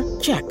 and dinner?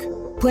 Check.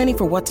 Planning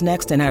for what's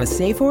next and how to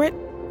save for it?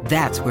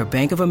 That's where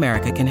Bank of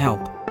America can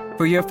help.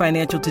 For your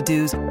financial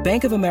to-dos,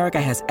 Bank of America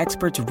has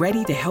experts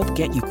ready to help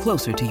get you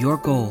closer to your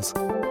goals.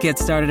 Get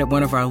started at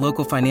one of our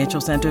local financial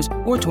centers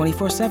or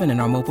 24/7 in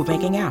our mobile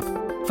banking app.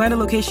 Find a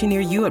location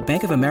near you at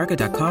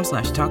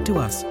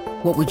bankofamerica.com/talktous.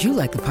 What would you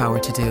like the power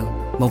to do?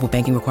 Mobile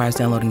banking requires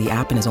downloading the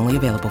app and is only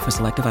available for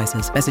select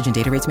devices. Message and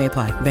data rates may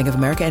apply. Bank of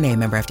America N.A.,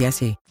 member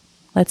FDIC.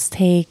 Let's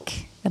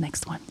take the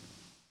next one.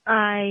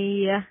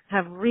 I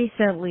have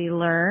recently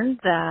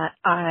learned that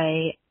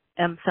I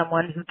am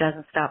someone who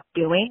doesn't stop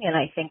doing, and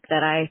I think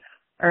that I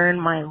earn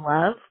my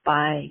love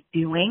by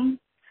doing.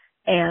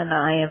 And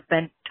I have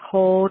been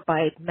told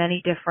by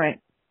many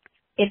different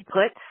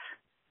inputs,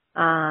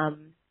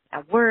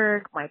 at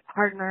work, my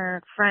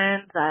partner,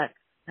 friends, that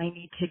I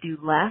need to do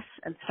less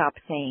and stop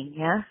saying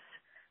yes.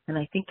 And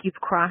I think you've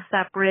crossed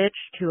that bridge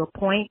to a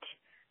point,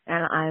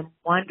 and I'm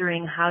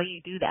wondering how you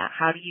do that.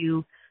 How do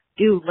you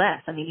do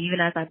less. I mean, even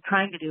as I'm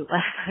trying to do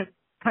less, I'm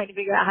trying to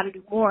figure out how to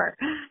do more.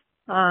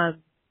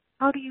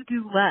 How do you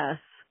do less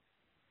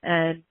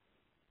and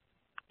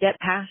get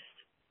past,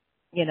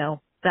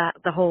 that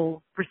the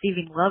whole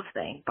receiving love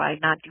thing by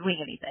not doing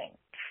anything?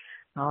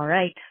 All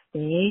right.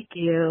 Thank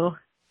you.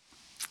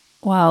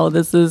 Wow,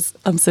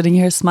 I'm sitting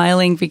here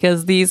smiling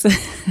because these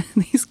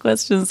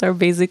questions are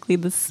basically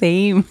the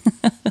same.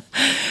 I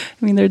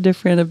mean, they're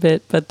different a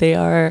bit, but they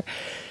are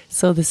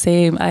so the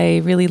same. I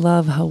really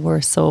love how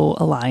we're so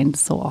aligned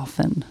so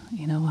often,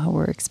 how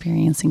we're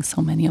experiencing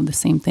so many of the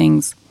same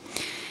things.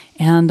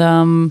 And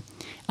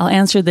I'll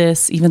answer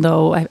this, even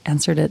though I've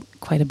answered it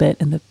quite a bit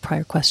in the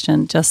prior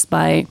question, just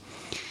by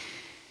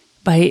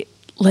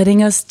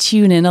letting us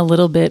tune in a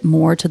little bit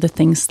more to the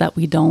things that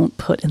we don't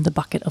put in the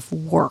bucket of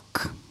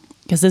work.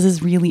 Because this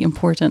is really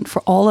important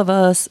for all of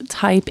us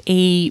type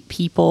A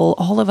people,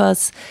 all of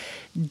us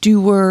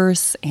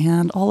doers,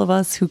 and all of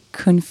us who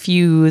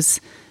confuse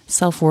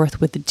self-worth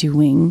with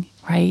doing,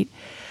 right?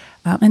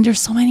 And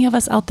there's so many of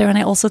us out there. And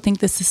I also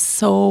think this is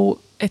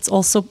it's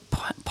also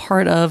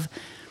part of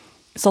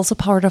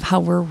how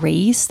we're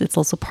raised. It's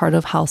also part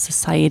of how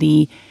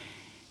society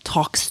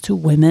talks to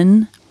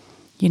women.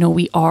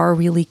 We are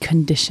really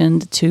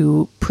conditioned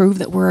to prove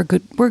that we're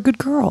good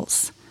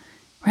girls.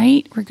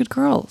 Right? We're good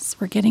girls.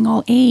 We're getting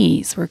all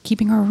A's. We're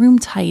keeping our room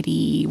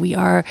tidy. We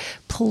are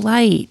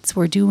polite.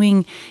 We're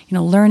doing,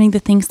 learning the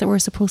things that we're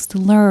supposed to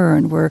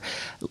learn. We're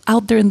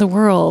out there in the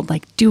world,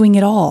 like doing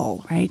it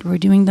all, right? We're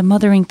doing the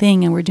mothering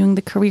thing, and we're doing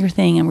the career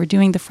thing, and we're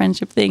doing the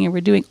friendship thing, and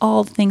we're doing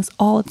all the things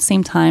all at the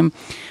same time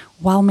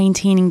while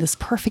maintaining this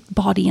perfect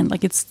body. And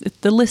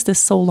the list is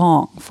so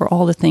long for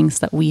all the things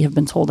that we have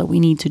been told that we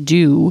need to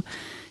do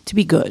to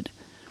be good.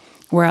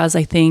 Whereas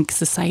I think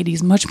society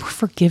is much more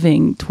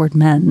forgiving toward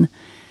men.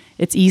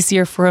 It's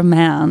easier for a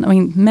man. I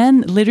mean,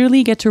 men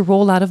literally get to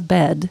roll out of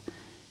bed,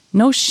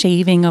 no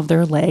shaving of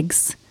their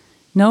legs,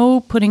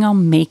 no putting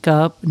on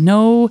makeup,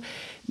 no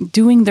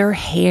doing their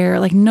hair.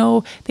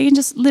 No, they can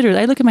just literally,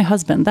 I look at my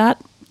husband, I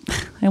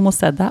almost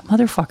said that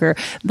motherfucker,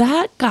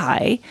 that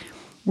guy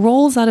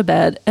rolls out of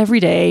bed every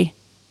day,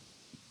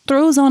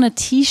 throws on a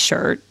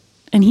t-shirt,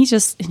 and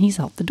he's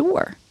out the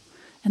door.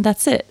 And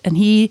that's it. And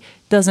he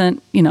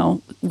doesn't,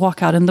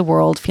 walk out in the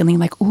world feeling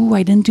like, ooh,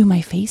 I didn't do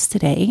my face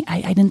today.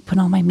 I didn't put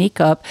on my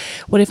makeup.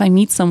 What if I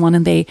meet someone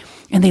and they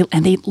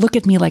look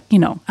at me like,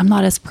 I'm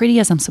not as pretty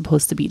as I'm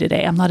supposed to be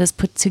today. I'm not as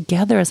put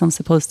together as I'm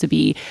supposed to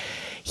be.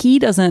 He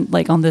doesn't,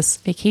 on this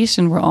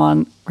vacation we're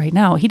on right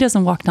now, he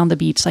doesn't walk down the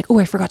beach like, oh,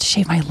 I forgot to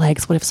shave my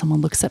legs. What if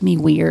someone looks at me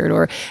weird?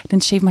 Or I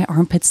didn't shave my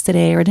armpits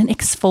today, or I didn't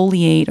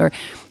exfoliate, or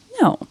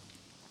no.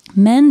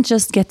 Men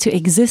just get to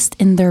exist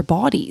in their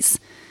bodies.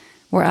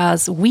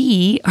 Whereas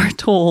we are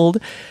told,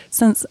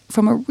 since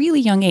from a really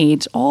young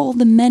age, all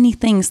the many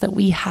things that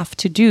we have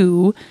to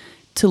do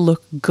to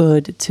look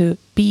good, to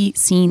be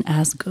seen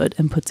as good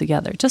and put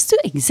together, just to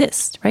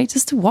exist, right?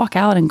 Just to walk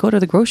out and go to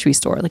the grocery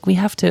store. We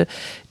have to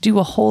do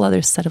a whole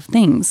other set of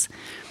things.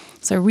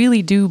 So I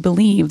really do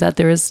believe that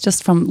there is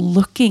just from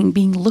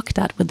being looked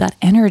at with that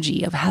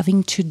energy of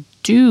having to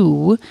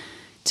do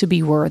to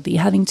be worthy,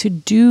 having to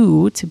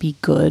do to be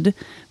good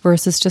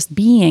versus just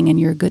being and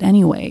you're good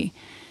anyway.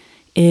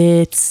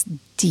 It's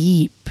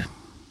deep.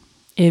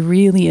 It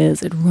really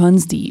is. It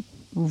runs deep,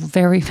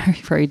 very, very,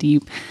 very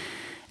deep.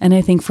 And I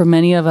think for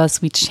many of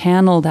us, we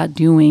channel that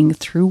doing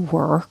through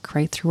work,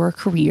 right? Through our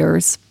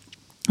careers.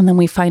 And then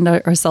we find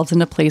ourselves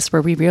in a place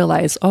where we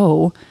realize,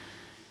 oh,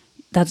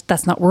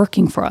 that's not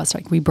working for us.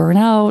 We burn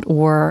out,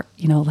 or,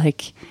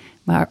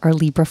 our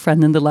Libra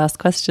friend in the last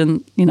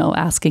question,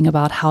 asking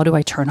about how do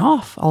I turn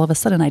off? All of a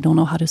sudden, I don't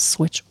know how to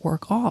switch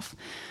work off.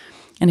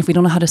 And if we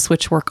don't know how to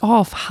switch work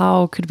off,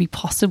 how could we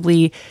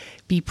possibly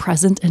be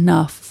present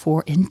enough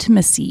for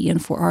intimacy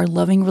and for our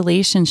loving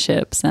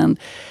relationships and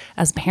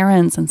as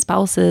parents and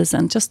spouses,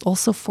 and just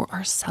also for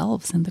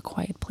ourselves in the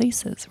quiet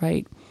places,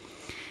 right?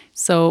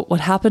 So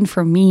what happened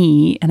for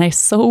me, and I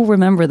so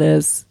remember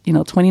this,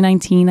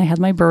 2019, I had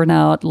my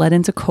burnout, led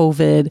into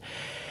COVID.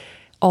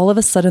 All of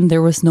a sudden,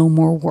 there was no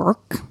more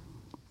work.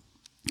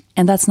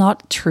 And that's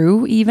not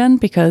true even,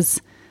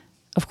 because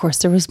of course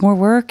there was more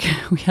work.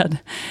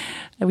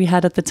 We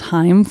had at the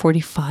time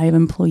 45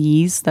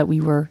 employees that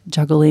we were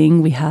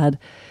juggling. We had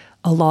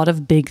a lot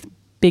of big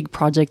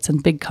projects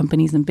and big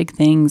companies and big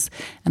things.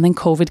 And then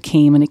COVID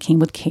came, and it came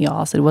with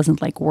chaos. It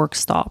wasn't like work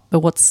stopped.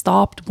 But what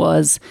stopped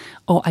was,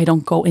 oh, I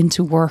don't go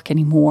into work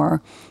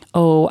anymore.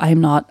 Oh,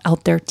 I'm not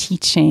out there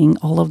teaching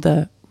all of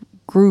the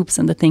groups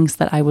and the things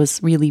that I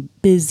was really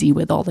busy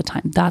with all the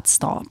time. That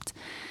stopped.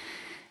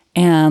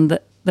 And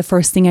the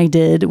first thing I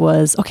did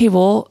was, okay,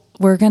 well,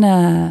 we're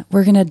gonna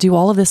do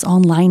all of this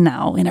online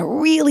now in a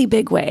really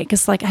big way,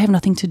 because I have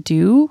nothing to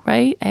do,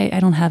 right? I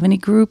don't have any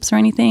groups or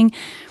anything,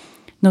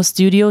 no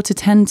studio to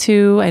tend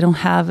to. I don't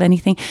have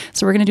anything,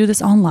 so we're gonna do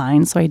this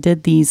online. So I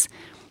did these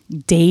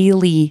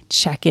daily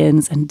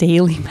check-ins and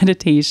daily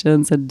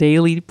meditations and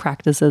daily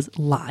practices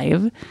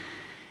live,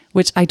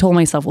 which I told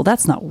myself, well,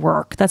 that's not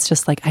work. That's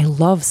just I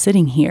love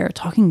sitting here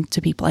talking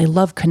to people. I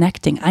love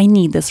connecting. I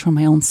need this for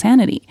my own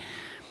sanity.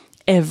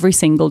 every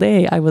single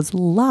day I was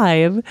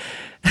live.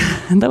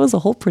 And that was a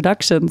whole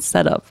production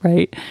setup,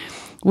 right?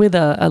 With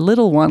a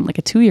little one, like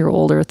a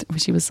 2-year-old, or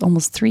she was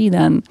almost 3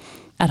 then,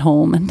 at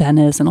home, and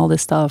Dennis and all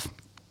this stuff.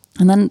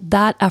 And then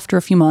that, after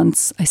a few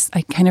months,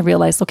 I kind of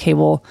realized, okay,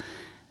 well,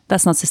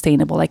 that's not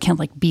sustainable. I can't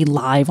like be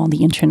live on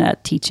the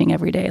internet teaching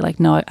every day. Like,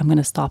 no, I'm going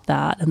to stop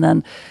that. And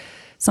then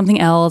something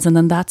else, and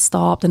then that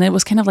stopped. And it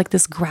was kind of like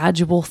this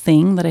gradual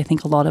thing that I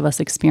think a lot of us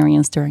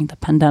experienced during the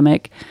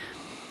pandemic.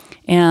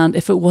 And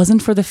if it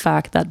wasn't for the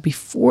fact that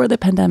before the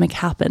pandemic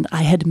happened,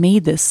 I had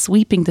made this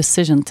sweeping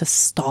decision to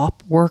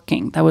stop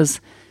working. That was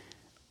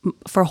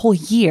for a whole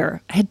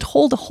year. I had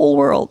told the whole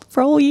world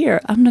for a whole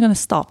year, I'm not going to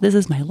stop. This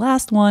is my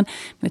last one.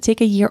 I'm going to take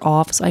a year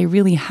off. So I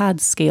really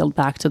had scaled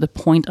back to the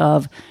point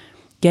of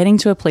getting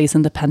to a place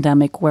in the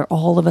pandemic where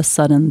all of a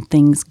sudden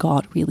things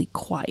got really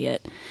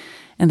quiet.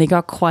 And they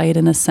got quiet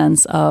in a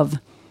sense of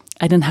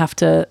I didn't have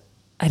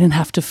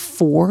to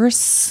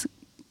force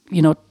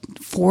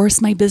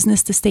my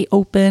business to stay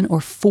open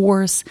or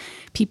force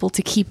people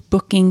to keep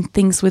booking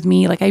things with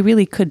me. Like, I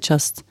really could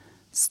just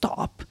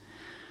stop.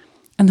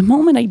 And the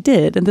moment I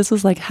did, and this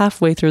was like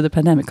halfway through the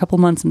pandemic, a couple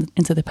months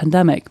into the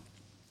pandemic,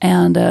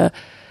 and I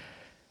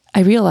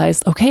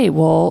realized, okay,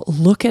 well,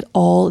 look at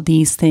all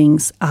these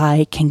things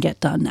I can get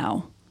done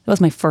now. That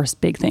was my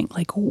first big thing.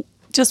 Like,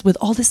 just with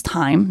all this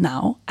time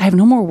now, I have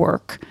no more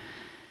work.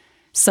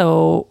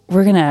 So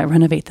we're going to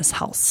renovate this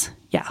house.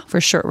 Yeah,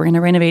 for sure. We're going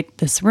to renovate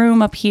this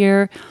room up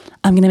here.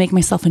 I'm going to make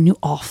myself a new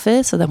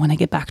office so that when I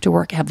get back to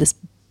work, I have this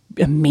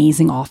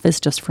amazing office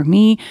just for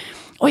me.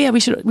 Oh yeah, we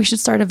should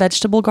start a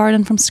vegetable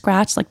garden from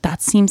scratch. Like,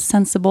 that seems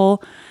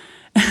sensible.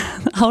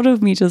 Out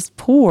of me just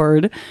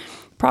poured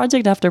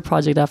project after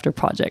project after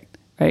project,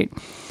 right?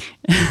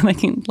 I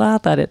can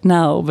laugh at it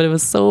now, but it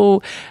was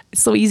so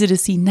easy to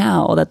see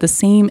now that the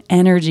same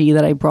energy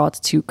that I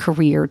brought to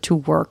career, to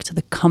work, to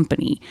the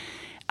company,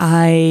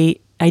 I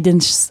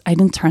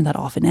didn't turn that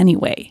off in any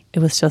way. It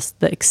was just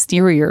the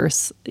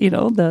exteriors,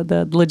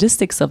 the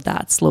logistics of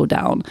that slowed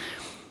down.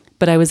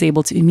 But I was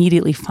able to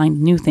immediately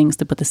find new things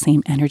to put the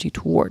same energy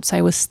towards. So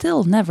I was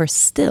still never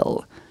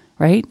still,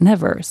 right?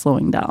 Never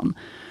slowing down.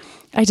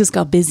 I just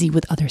got busy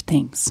with other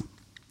things.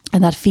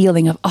 And that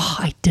feeling of, oh,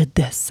 I did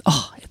this.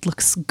 Oh, it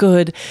looks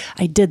good.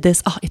 I did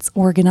this. Oh, it's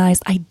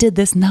organized. I did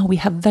this. Now we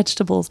have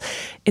vegetables.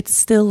 It's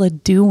still a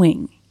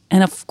doing.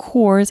 And of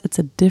course, it's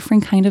a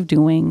different kind of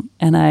doing.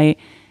 And I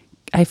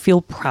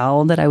feel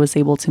proud that I was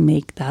able to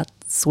make that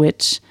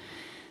switch.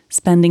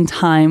 Spending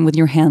time with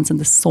your hands in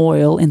the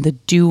soil, in the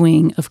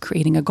doing of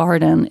creating a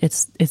garden,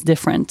 it's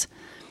different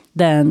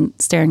than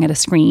staring at a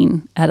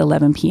screen at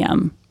 11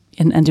 p.m.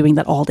 and doing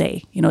that all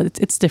day.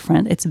 It's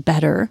different. It's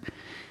better.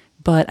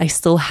 But I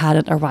still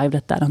hadn't arrived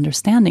at that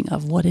understanding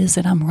of what is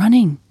it I'm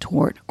running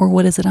toward, or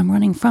what is it I'm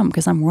running from?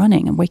 Because I'm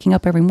running. I'm waking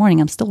up every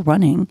morning. I'm still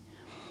running.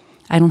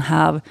 I don't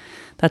have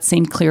that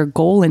same clear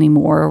goal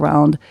anymore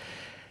around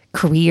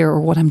career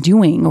or what I'm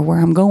doing or where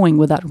I'm going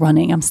with that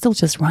running. I'm still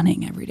just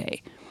running every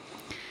day.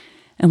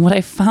 And what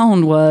I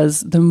found was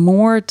the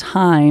more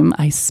time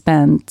I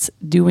spent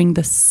doing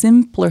the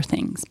simpler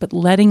things, but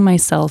letting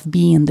myself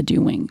be in the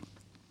doing,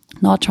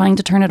 not trying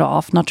to turn it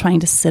off, not trying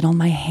to sit on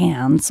my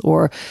hands,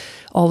 or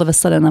all of a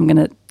sudden I'm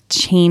going to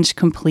change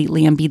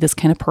completely and be this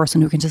kind of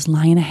person who can just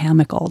lie in a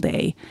hammock all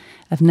day.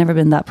 I've never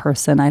been that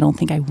person. I don't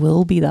think I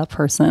will be that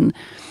person.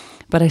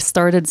 But I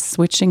started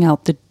switching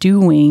out the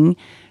doing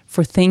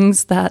for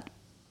things that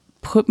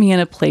put me in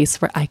a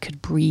place where I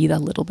could breathe a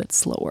little bit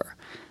slower,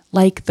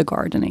 like the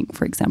gardening,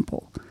 for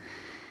example.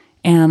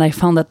 And I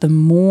found that the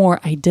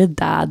more I did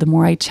that, the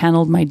more I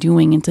channeled my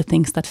doing into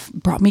things that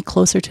brought me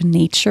closer to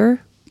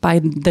nature by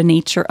the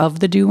nature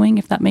of the doing,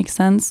 if that makes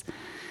sense,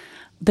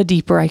 the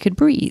deeper I could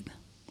breathe.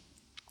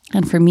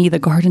 And for me, the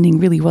gardening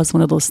really was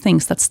one of those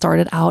things that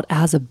started out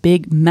as a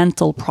big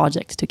mental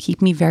project to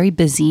keep me very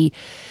busy.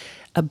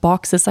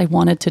 Boxes I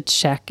wanted to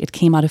check. It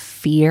came out of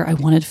fear. I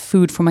wanted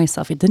food for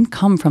myself. It didn't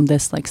come from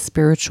this like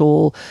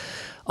spiritual,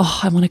 oh,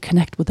 I want to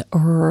connect with the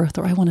earth,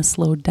 or I want to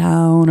slow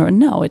down, or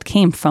no, it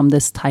came from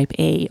this type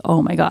A,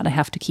 oh my God, I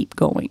have to keep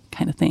going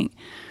kind of thing.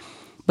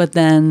 But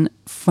then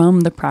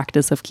from the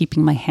practice of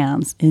keeping my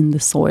hands in the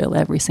soil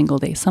every single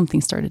day,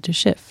 something started to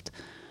shift.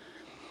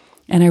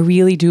 And I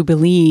really do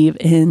believe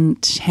in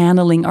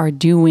channeling our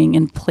doing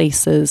in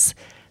places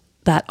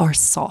that are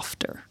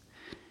softer,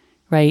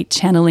 right?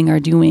 Channeling our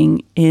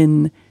doing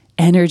in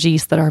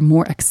energies that are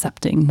more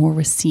accepting, more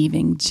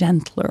receiving,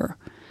 gentler.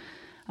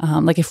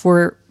 Like if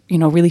we're,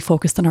 really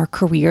focused on our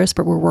careers,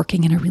 but we're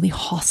working in a really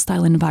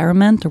hostile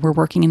environment, or we're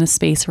working in a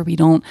space where we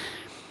don't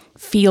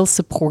feel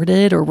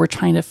supported, or we're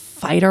trying to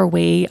fight our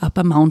way up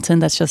a mountain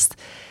that's just,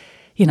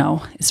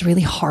 it's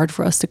really hard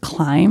for us to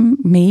climb.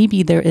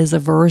 Maybe there is a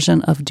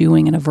version of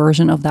doing and a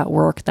version of that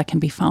work that can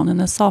be found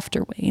in a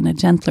softer way, in a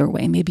gentler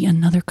way. Maybe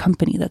another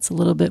company that's a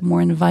little bit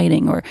more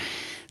inviting, or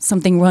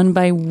something run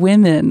by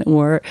women,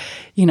 or,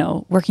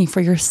 working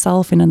for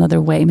yourself in another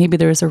way. Maybe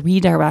there is a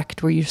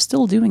redirect where you're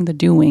still doing the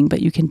doing,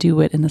 but you can do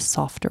it in a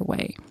softer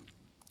way.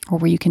 or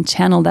where you can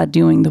channel that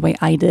doing the way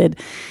I did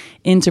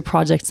into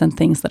projects and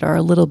things that are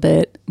a little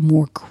bit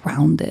more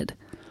grounded.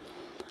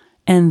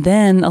 And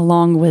then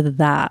along with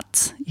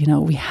that,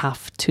 we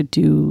have to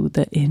do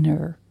the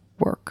inner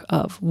work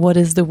of what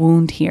is the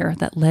wound here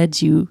that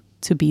led you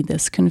to be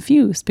this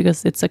confused,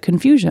 because it's a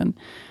confusion.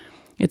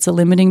 It's a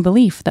limiting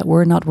belief that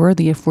we're not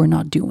worthy if we're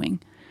not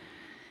doing.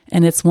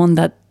 And it's one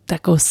that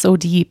goes so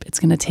deep, it's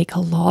going to take a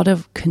lot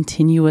of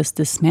continuous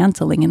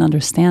dismantling and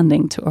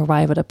understanding to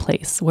arrive at a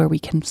place where we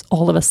can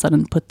all of a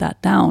sudden put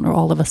that down, or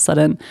all of a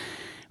sudden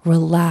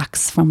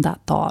relax from that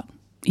thought,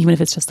 even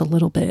if it's just a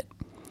little bit.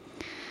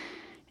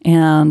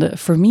 And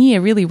for me, it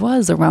really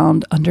was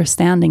around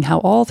understanding how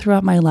all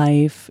throughout my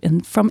life,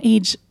 and from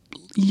age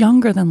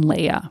younger than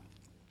Leia,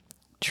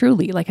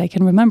 truly, like I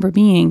can remember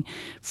being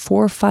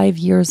 4 or 5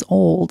 years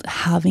old,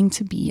 having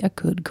to be a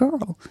good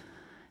girl,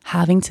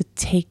 having to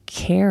take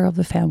care of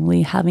the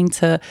family, having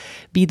to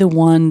be the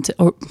one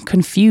or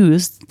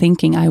confused,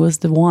 thinking I was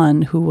the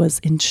one who was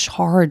in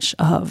charge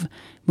of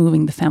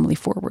moving the family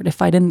forward.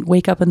 If I didn't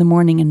wake up in the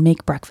morning and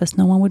make breakfast,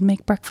 no one would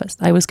make breakfast.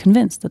 I was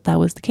convinced that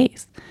was the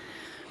case.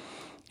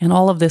 And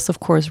all of this,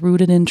 of course,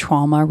 rooted in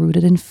trauma,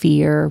 rooted in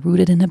fear,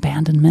 rooted in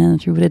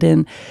abandonment, rooted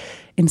in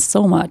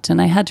so much.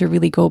 And I had to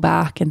really go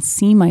back and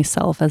see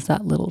myself as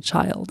that little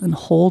child and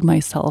hold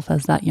myself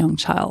as that young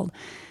child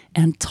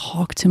and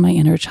talk to my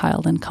inner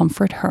child and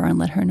comfort her and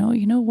let her know,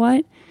 you know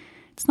what?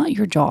 It's not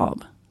your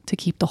job to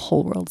keep the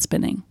whole world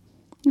spinning.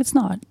 It's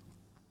not.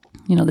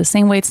 The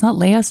same way it's not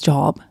Leia's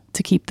job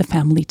to keep the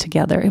family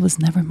together. It was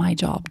never my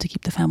job to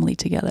keep the family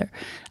together.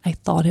 I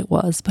thought it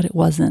was, but it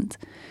wasn't.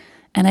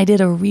 And I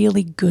did a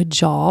really good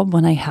job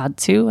when I had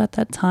to at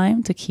that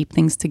time to keep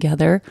things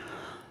together.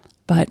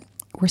 But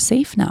we're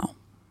safe now.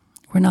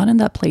 We're not in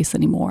that place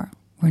anymore.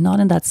 We're not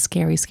in that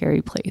scary,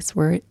 scary place.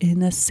 We're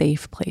in a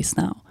safe place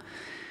now.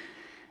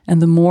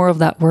 And the more of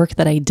that work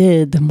that I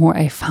did, the more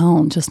I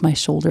found just my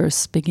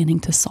shoulders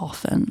beginning to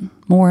soften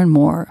more and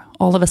more.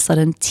 All of a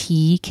sudden,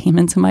 tea came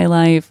into my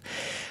life.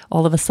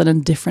 All of a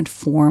sudden, different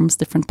forms,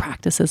 different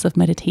practices of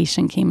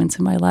meditation came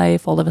into my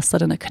life. All of a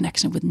sudden, a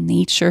connection with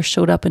nature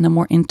showed up in a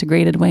more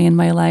integrated way in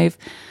my life.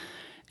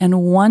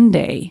 And one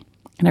day,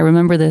 and I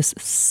remember this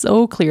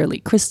so clearly,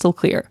 crystal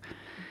clear,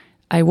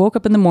 I woke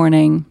up in the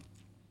morning.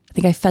 I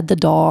think I fed the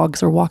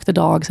dogs or walked the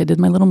dogs. I did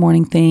my little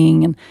morning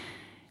thing and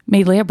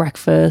made Leia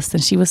breakfast,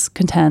 and she was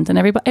content, and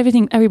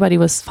everybody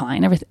was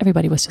fine.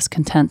 Everybody was just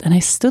content. And I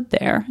stood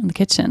there in the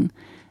kitchen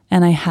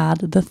and I had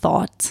the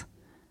thought,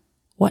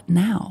 what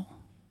now?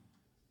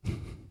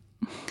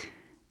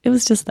 It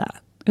was just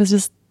that. It was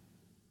just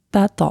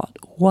that thought.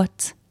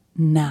 What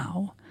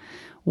now?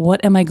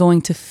 What am I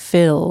going to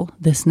fill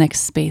this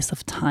next space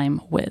of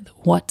time with?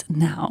 What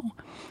now?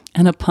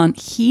 And upon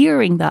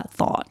hearing that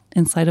thought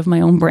inside of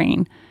my own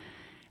brain,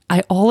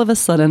 I all of a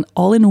sudden,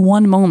 all in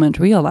one moment,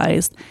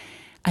 realized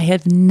I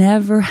had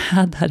never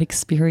had that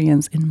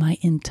experience in my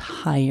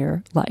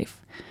entire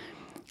life.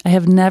 I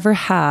have never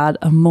had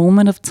a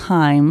moment of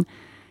time,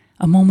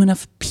 a moment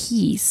of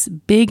peace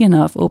big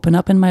enough open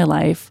up in my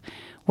life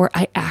where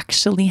I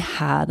actually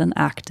had an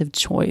active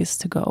choice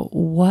to go,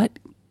 what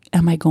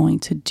am I going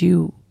to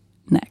do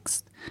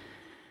next?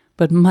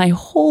 But my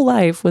whole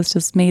life was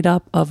just made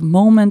up of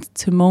moment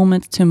to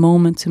moment to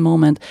moment to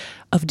moment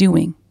of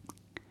doing.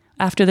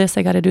 After this,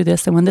 I got to do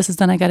this. And when this is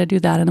done, I got to do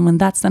that. And when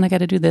that's done, I got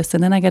to do this.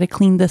 And then I got to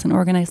clean this and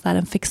organize that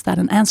and fix that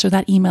and answer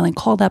that email and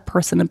call that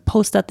person and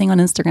post that thing on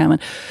Instagram.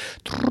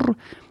 And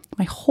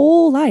my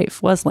whole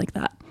life was like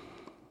that.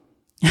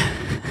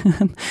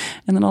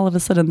 And then all of a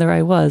sudden there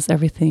I was,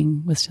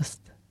 everything was just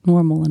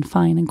normal and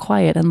fine and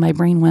quiet. And my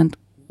brain went,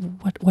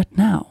 what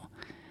now?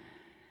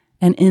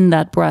 And in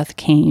that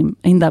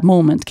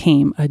moment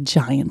came a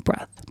giant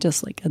breath,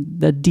 just like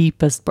the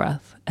deepest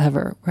breath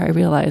ever, where I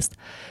realized,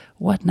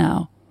 what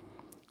now?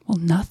 Well,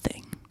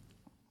 nothing.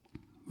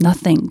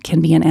 Nothing can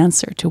be an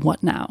answer to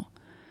what now.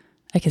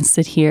 I can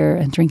sit here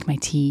and drink my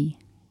tea,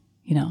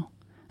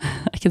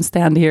 I can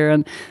stand here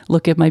and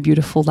look at my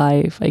beautiful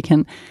life.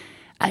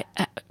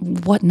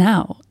 What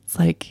now? It's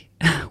like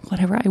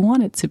whatever I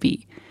want it to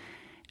be.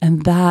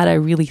 And that I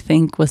really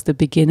think was the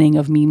beginning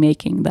of me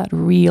making that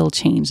real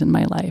change in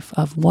my life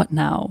of what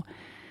now?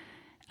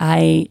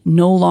 I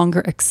no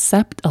longer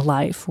accept a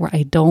life where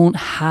I don't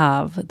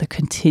have the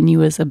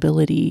continuous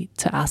ability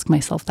to ask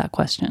myself that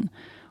question.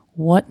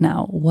 What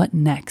now? What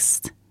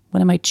next?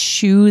 What am I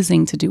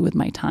choosing to do with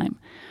my time?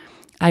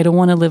 I don't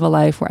want to live a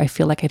life where I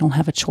feel like I don't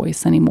have a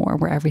choice anymore,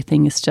 where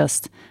everything is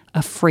just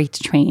a freight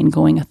train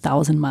going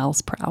 1,000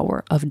 miles per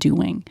hour of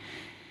doing.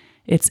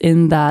 It's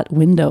in that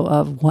window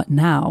of what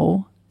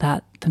now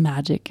that the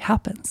magic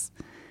happens.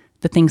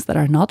 The things that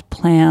are not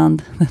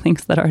planned, the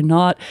things that are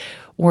not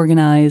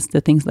organized,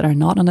 the things that are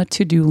not on a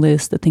to-do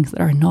list, the things that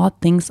are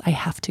not things I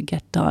have to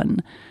get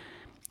done.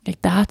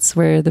 Like that's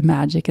where the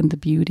magic and the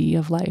beauty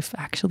of life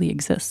actually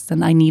exists.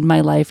 And I need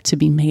my life to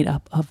be made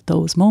up of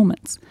those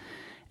moments.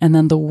 And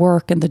then the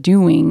work and the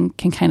doing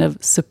can kind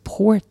of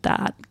support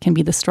that, can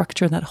be the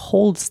structure that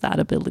holds that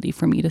ability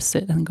for me to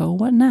sit and go,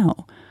 what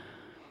now?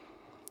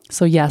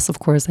 So yes, of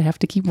course, I have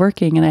to keep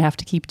working and I have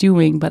to keep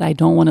doing, but I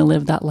don't want to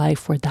live that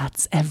life where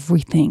that's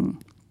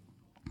everything.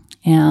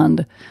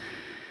 And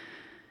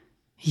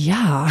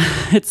yeah,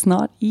 it's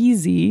not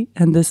easy.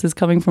 And this is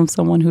coming from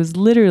someone who's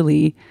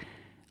literally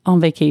on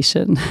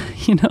vacation,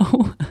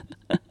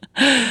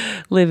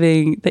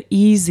 living the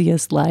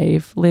easiest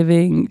life,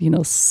 living,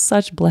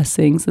 such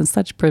blessings and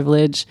such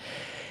privilege.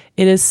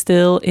 It is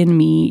still in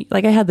me.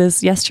 Like I had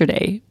this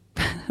yesterday,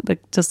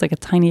 just like a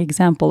tiny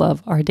example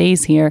of our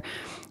days here.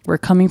 We're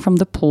coming from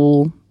the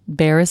pool.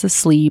 Bear is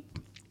asleep.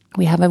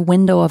 We have a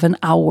window of an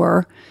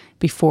hour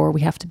before we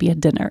have to be at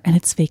dinner, and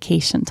it's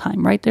vacation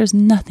time, right? There's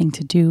nothing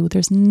to do.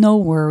 There's no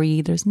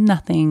worry. There's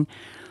nothing.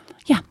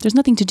 Yeah, there's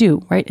nothing to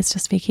do, right? It's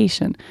just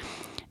vacation.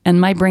 And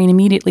my brain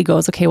immediately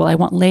goes, okay, well, I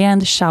want Leia in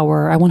the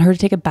shower. I want her to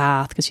take a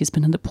bath because she's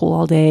been in the pool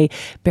all day.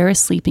 Bear is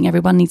sleeping.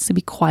 Everyone needs to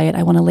be quiet.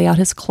 I want to lay out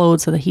his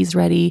clothes so that he's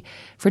ready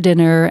for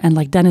dinner. And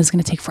like Dennis is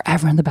going to take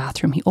forever in the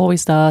bathroom. He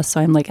always does.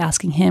 So I'm like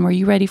asking him, are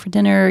you ready for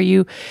dinner? Are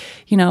you,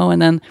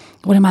 and then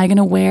what am I going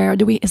to wear?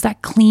 Is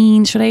that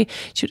clean? Should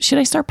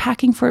I start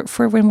packing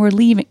for when we're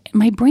leaving?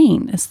 My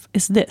brain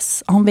is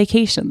this on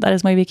vacation. That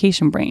is my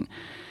vacation brain.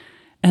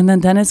 And then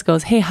Dennis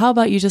goes, hey, how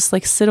about you just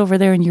like sit over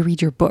there and you read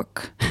your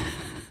book?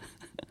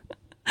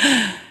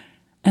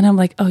 And I'm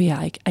like, oh yeah,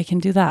 I can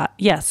do that.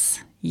 Yes,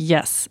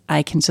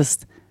 I can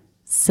just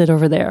sit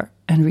over there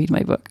and read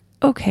my book.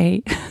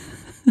 Okay.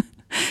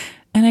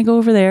 And I go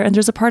over there and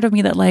there's a part of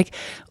me that like,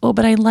 oh,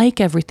 but I like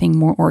everything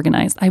more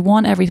organized. I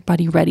want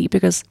everybody ready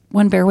because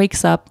when Bear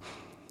wakes up,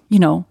 we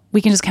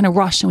can just kind of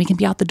rush and we can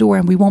be out the door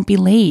and we won't be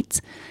late.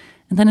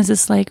 And then it's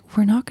just like,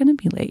 we're not going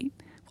to be late.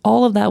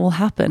 All of that will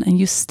happen. And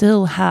you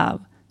still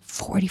have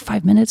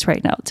 45 minutes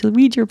right now to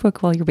read your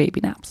book while your baby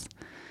naps.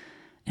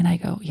 And I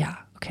go, yeah,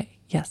 okay,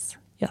 yes.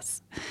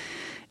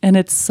 And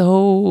it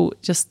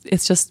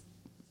just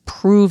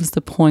proves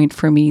the point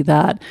for me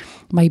that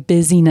my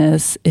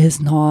busyness is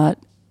not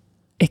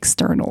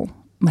external.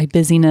 My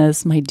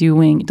busyness, my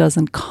doing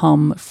doesn't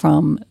come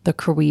from the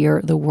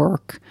career, the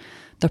work,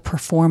 the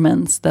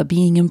performance, the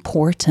being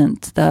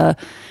important,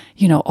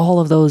 all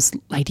of those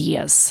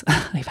ideas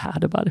I've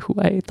had about who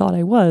I thought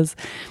I was.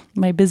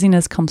 My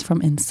busyness comes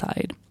from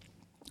inside.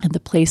 And the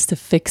place to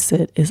fix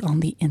it is on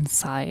the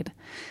inside.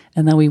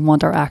 And then we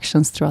want our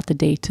actions throughout the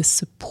day to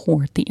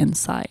support the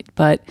inside.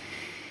 But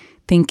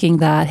thinking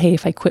that, hey,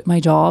 if I quit my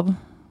job,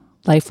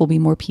 life will be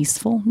more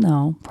peaceful.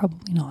 No,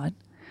 probably not.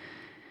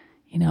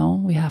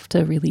 We have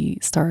to really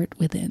start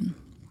within.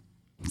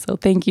 So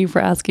thank you for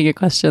asking a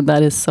question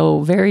that is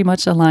so very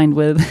much aligned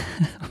with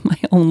my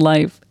own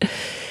life.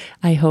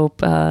 I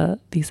hope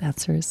these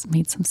answers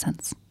made some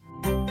sense.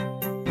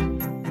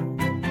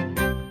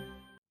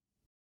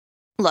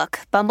 Look,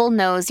 Bumble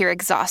knows you're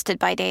exhausted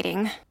by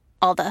dating.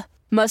 All the,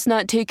 must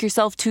not take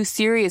yourself too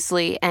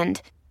seriously, and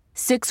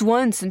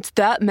 6'1" since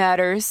that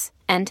matters,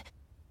 and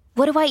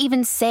what do I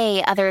even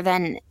say other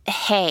than,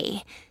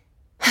 hey?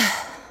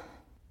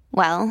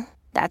 Well,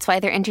 that's why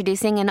they're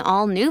introducing an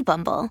all-new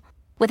Bumble,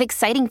 with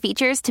exciting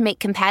features to make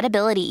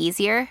compatibility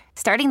easier,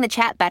 starting the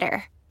chat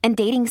better, and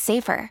dating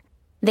safer.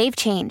 They've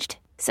changed,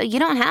 so you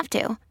don't have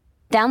to.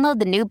 Download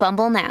the new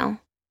Bumble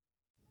now.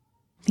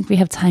 I think we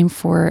have time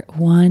for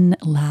one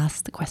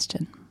last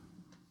question.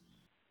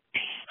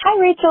 Hi,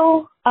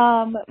 Rachel.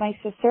 My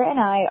sister and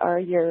I are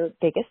your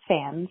biggest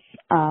fans.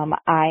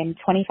 I'm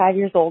 25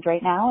 years old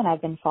right now, and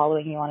I've been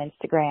following you on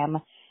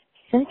Instagram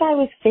since I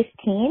was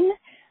 15.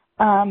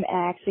 And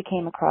I actually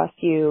came across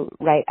you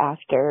right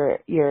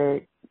after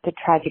the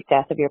tragic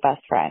death of your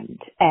best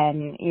friend,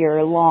 and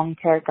your long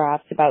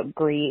paragraphs about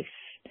grief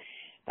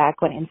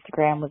back when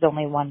Instagram was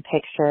only one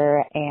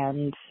picture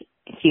and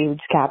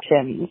huge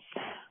captions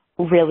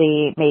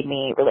really made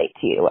me relate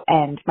to you.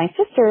 And my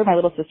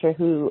little sister,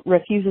 who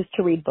refuses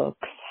to read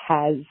books,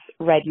 has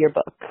read your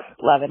book,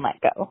 Love and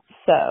Let Go.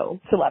 So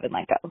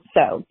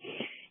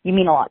you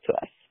mean a lot to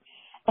us.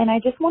 And I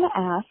just want to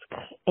ask,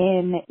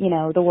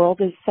 the world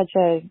is such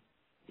a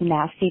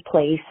nasty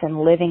place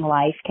and living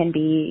life can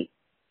be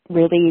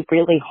really,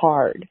 really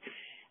hard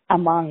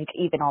among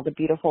even all the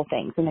beautiful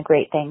things and the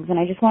great things. And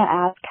I just want to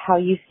ask how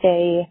you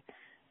stay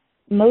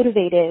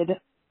motivated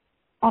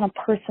on a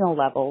personal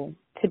level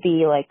to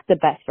be like the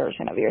best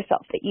version of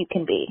yourself that you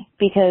can be.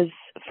 Because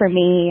for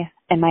me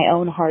and my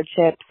own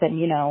hardships and,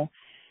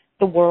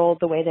 the world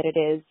the way that it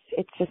is,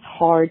 it's just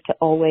hard to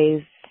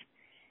always,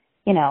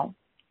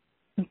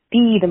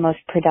 be the most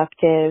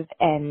productive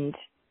and,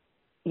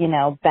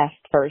 best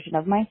version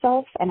of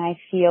myself. And I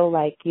feel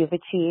like you've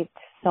achieved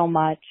so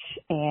much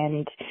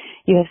and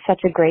you have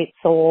such a great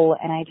soul.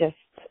 And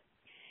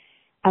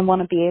I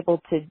want to be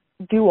able to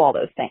do all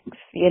those things,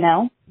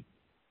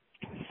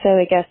 So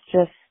I guess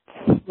just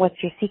what's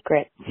your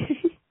secret?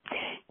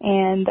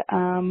 And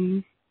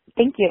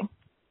thank you.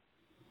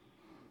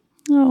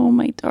 Oh,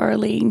 my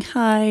darling.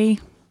 Hi.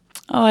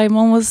 Oh, I'm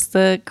almost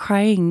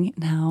crying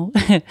now.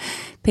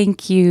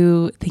 Thank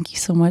you. Thank you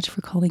so much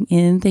for calling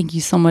in. Thank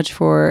you so much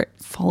for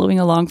following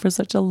along for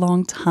such a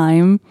long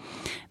time.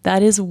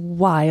 That is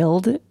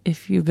wild.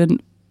 If you've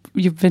been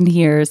you've been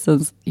here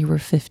since you were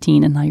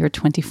 15 and now you're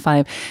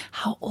 25.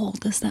 How old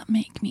does that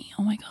make me?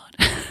 Oh my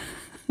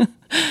God.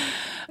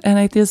 And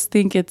I just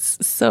think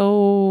it's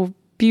so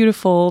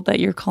beautiful that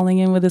you're calling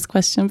in with this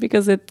question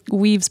because it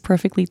weaves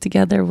perfectly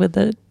together with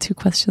the two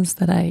questions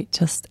that I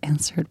just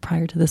answered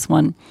prior to this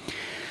one.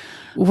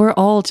 We're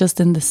all just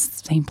in the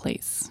same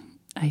place.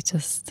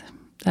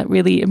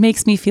 It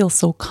makes me feel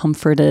so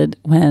comforted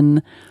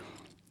when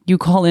you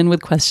call in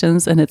with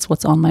questions and it's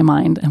what's on my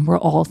mind and we're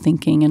all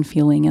thinking and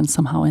feeling and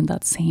somehow in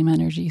that same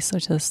energy. So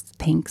just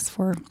thanks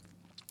for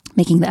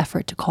making the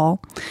effort to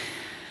call.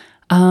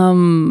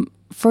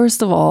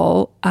 First of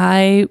all,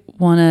 I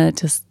want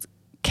to just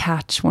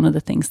catch one of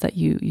the things that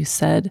you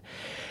said.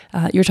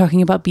 You're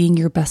talking about being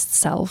your best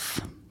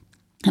self.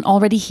 And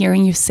already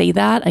hearing you say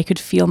that, I could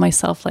feel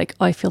myself like,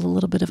 I feel a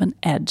little bit of an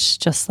edge,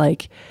 just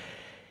like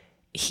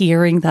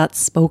hearing that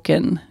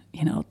spoken,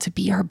 to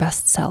be our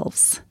best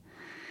selves.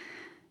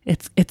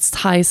 It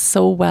ties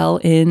so well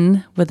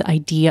in with the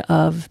idea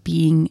of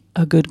being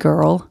a good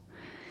girl,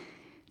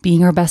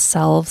 being our best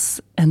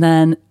selves. And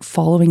then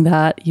following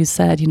that, you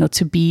said,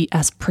 to be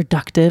as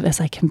productive as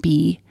I can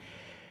be.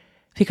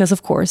 Because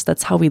of course,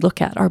 that's how we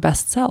look at our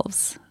best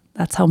selves.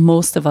 That's how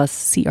most of us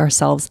see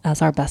ourselves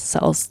as our best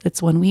selves.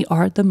 It's when we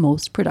are the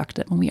most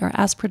productive, when we are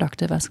as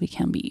productive as we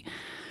can be.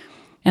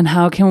 And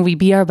how can we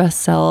be our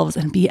best selves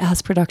and be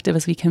as productive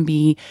as we can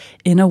be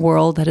in a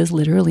world that is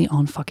literally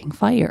on fucking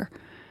fire?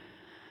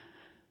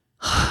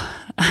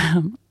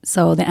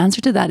 So the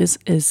answer to that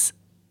is,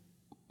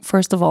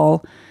 first of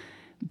all,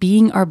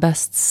 being our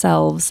best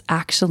selves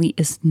actually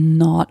is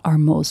not our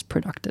most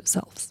productive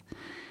selves.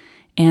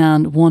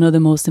 And one of the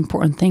most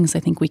important things I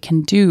think we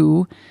can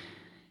do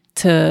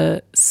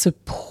to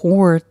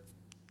support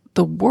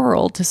the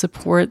world, to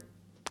support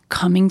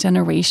coming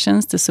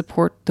generations, to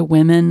support the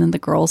women and the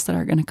girls that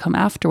are going to come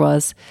after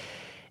us,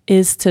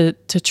 is to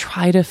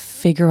try to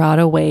figure out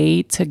a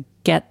way to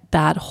get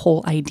that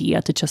whole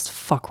idea to just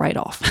fuck right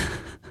off.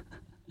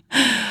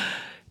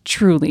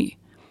 Truly.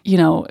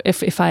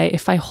 If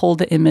I hold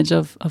the image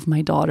of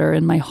my daughter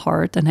in my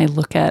heart and I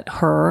look at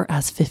her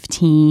as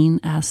 15,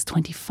 as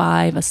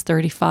 25, as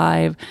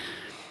 35,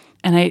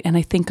 and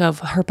I think of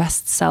her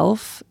best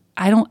self,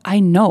 I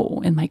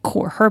know in my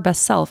core, her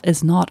best self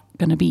is not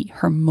going to be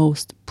her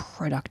most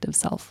productive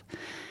self.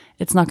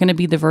 It's not going to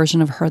be the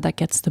version of her that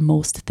gets the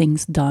most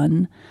things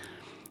done,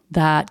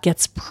 that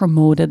gets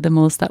promoted the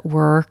most at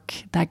work,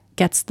 that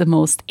gets the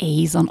most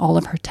A's on all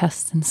of her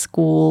tests in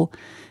school,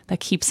 that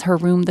keeps her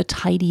room the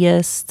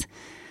tidiest,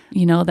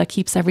 that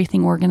keeps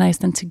everything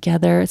organized and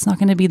together. It's not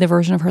going to be the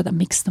version of her that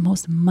makes the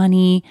most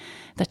money,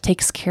 that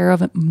takes care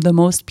of the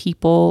most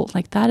people.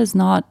 Like that is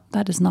not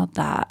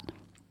that.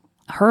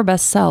 Her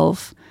best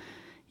self,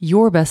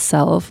 your best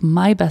self,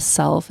 my best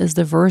self is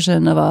the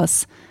version of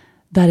us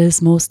that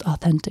is most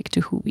authentic to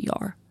who we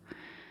are.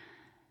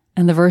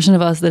 And the version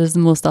of us that is the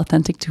most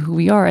authentic to who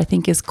we are, I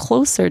think, is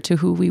closer to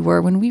who we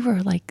were when we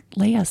were like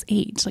Leia's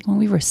age, like when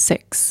we were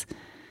 6.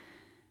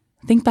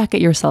 Think back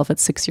at yourself at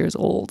 6 years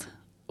old.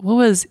 What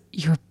was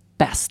your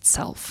best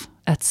self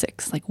at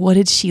 6? Like, what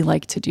did she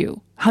like to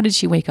do? How did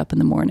she wake up in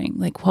the morning?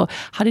 Like,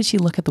 how did she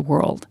look at the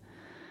world?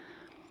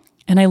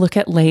 And I look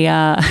at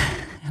Leia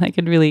and I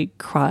could really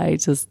cry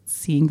just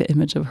seeing the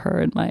image of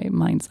her in my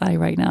mind's eye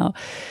right now.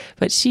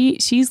 But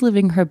she's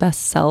living her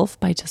best self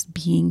by just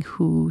being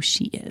who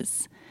she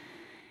is.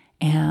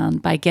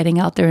 And by getting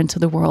out there into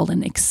the world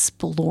and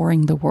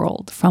exploring the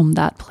world from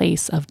that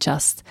place of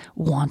just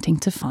wanting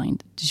to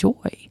find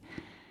joy.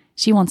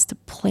 She wants to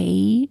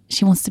play.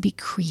 She wants to be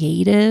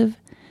creative.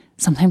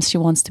 Sometimes she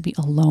wants to be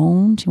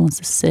alone. She wants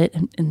to sit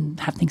and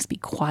have things be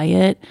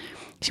quiet.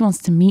 She wants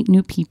to meet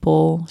new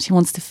people. She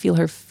wants to feel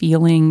her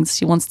feelings.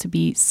 She wants to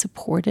be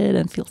supported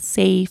and feel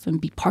safe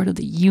and be part of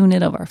the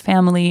unit of our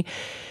family.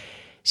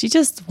 She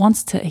just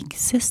wants to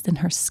exist in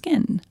her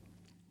skin,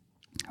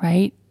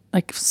 right?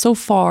 Like so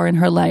far in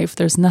her life,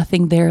 there's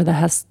nothing there that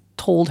has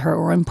told her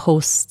or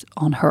imposed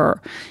on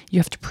her, you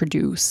have to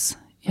produce,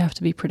 you have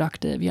to be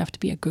productive, you have to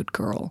be a good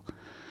girl.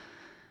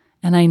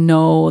 And I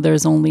know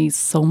there's only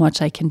so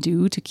much I can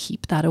do to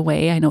keep that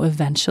away. I know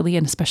eventually,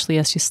 and especially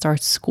as she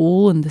starts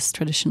school in this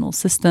traditional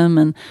system,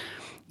 and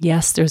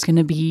yes, there's going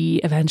to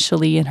be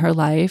eventually in her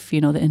life, the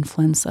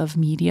influence of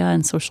media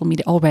and social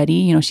media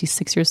already. She's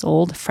 6 years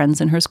old.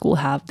 Friends in her school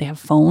have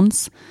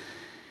phones.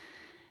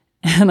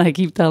 And I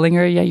keep telling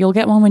her, yeah, you'll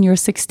get one when you're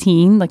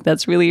 16. Like,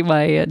 that's really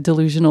my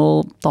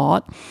delusional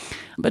thought.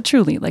 But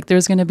truly, like,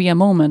 there's going to be a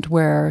moment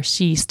where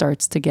she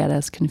starts to get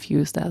as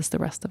confused as the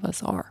rest of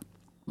us are.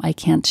 I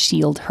can't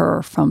shield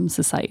her from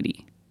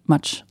society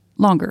much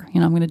longer.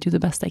 I'm going to do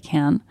the best I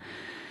can.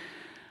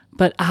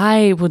 But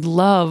I would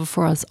love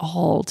for us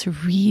all to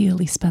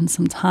really spend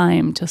some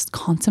time just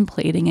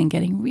contemplating and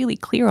getting really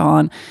clear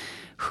on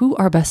who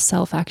our best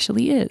self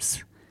actually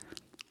is.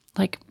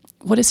 Like,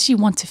 what does she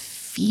want to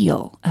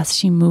feel as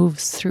she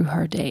moves through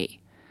her day?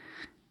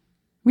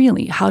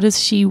 Really, how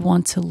does she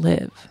want to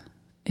live?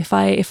 If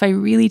I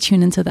really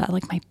tune into that,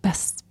 like my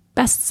best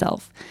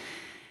self,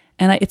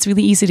 And it's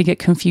really easy to get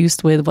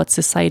confused with what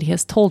society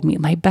has told me.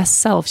 My best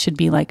self should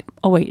be like,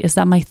 oh wait, is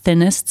that my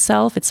thinnest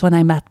self? It's when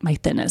I'm at my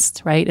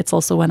thinnest, right? It's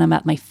also when I'm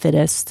at my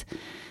fittest.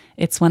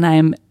 It's when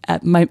I'm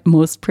at my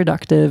most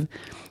productive.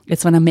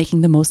 It's when I'm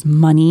making the most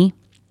money.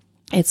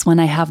 It's when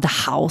I have the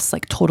house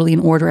like totally in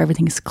order.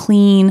 Everything is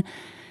clean.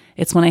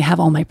 It's when I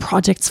have all my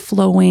projects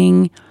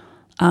flowing.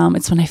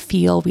 It's when I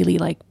feel really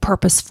like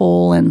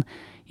purposeful and,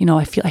 you know,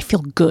 I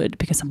feel good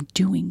because I'm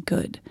doing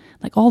good,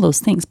 like all those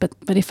things. But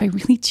if I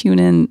really tune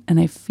in and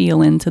I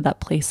feel into that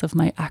place of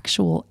my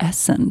actual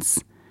essence,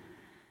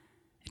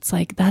 it's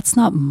like, that's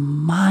not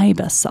my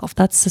best self.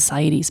 That's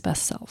society's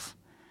best self.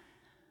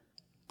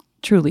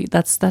 Truly,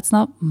 that's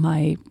not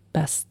my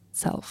best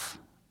self.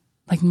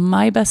 Like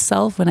my best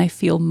self, when I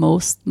feel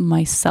most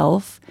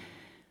myself,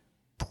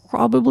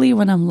 probably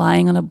when I'm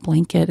lying on a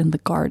blanket in the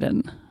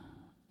garden,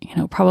 you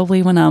know,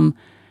 probably when I'm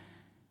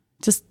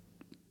just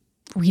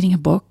reading a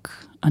book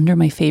under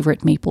my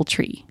favorite maple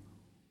tree.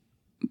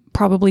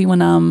 Probably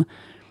when I'm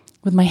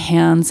with my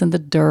hands in the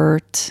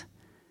dirt,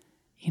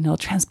 you know,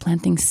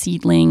 transplanting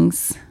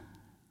seedlings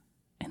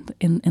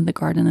in the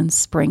garden in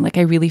spring. Like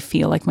I really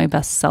feel like my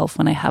best self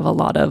when I have a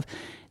lot of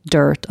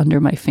dirt under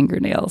my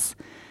fingernails.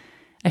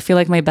 I feel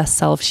like my best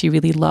self, she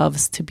really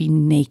loves to be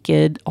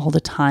naked all the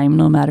time,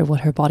 no matter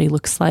what her body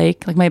looks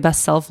like. Like my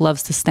best self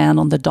loves to stand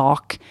on the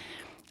dock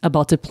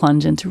about to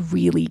plunge into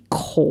really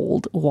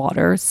cold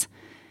waters.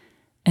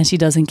 And she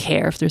doesn't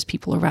care if there's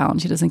people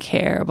around. She doesn't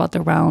care about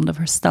the round of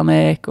her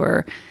stomach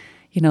or,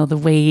 you know, the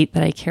weight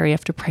that I carry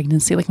after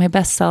pregnancy. Like my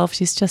best self,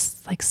 she's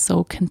just like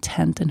so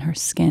content in her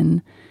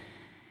skin.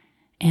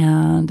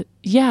 And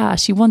yeah,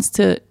 she wants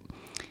to,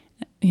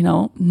 you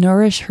know,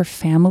 nourish her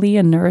family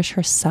and nourish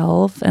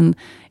herself. And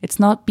it's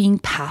not being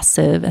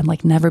passive and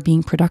like never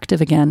being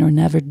productive again or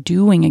never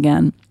doing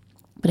again,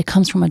 but it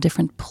comes from a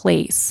different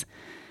place.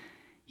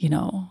 You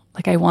know,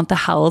 like I want the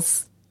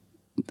house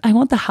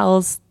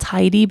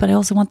tidy, but I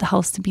also want the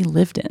house to be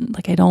lived in.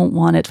 Like I don't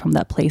want it from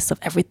that place of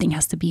everything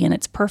has to be in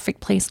its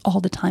perfect place all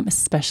the time,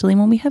 especially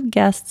when we have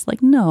guests.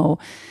 Like, no,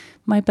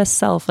 my best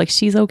self, like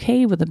she's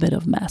okay with a bit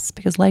of mess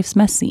because life's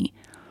messy.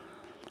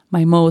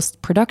 My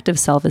most productive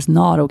self is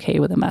not okay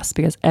with a mess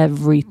because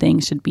everything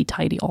should be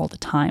tidy all the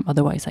time.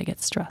 Otherwise I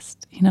get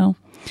stressed, you know?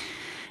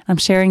 I'm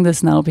sharing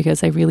this now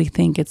because I really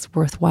think it's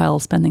worthwhile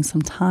spending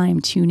some time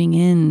tuning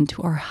in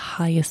to our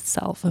highest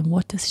self and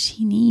what does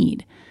she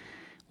need?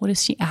 What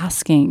is she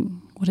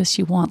asking? What does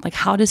she want? Like,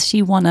 how does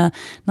she want to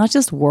not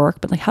just work,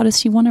 but like, how does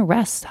she want to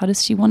rest? How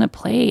does she want to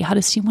play? How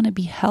does she want to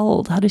be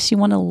held? How does she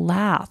want to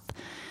laugh?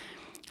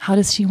 How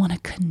does she want to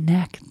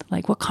connect?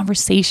 Like, what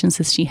conversations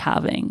is she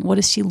having? What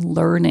is she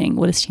learning?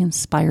 What is she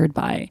inspired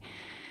by?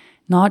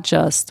 Not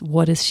just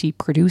what is she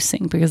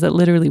producing, because that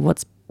literally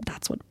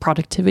that's what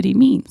productivity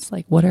means.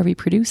 Like, what are we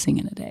producing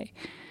in a day?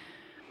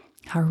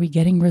 How are we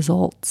getting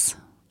results?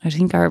 I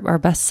think our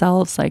best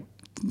selves, like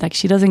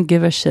she doesn't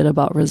give a shit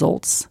about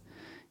results.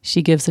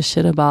 She gives a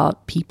shit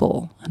about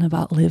people and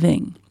about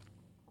living,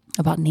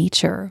 about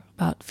nature,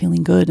 about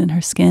feeling good in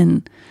her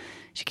skin.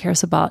 She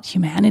cares about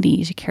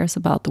humanity. She cares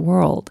about the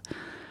world.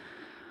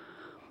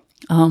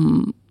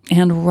 And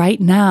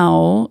right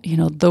now, you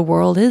know, the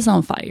world is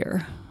on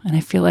fire. And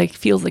I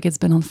feels like it's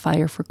been on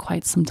fire for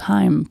quite some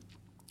time.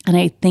 And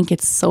I think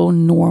it's so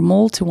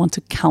normal to want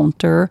to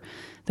counter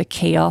the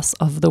chaos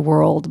of the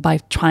world by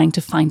trying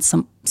to find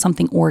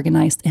something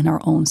organized in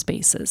our own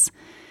spaces.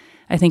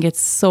 I think it's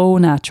so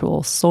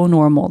natural, so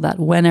normal that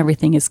when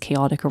everything is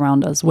chaotic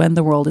around us, when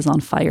the world is on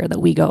fire, that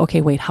we go,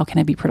 okay, wait, how can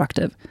I be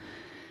productive?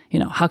 You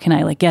know, how can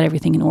I like get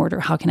everything in order?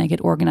 How can I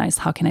get organized?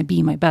 How can I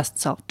be my best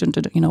self?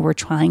 You know, we're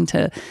trying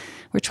to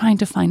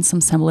find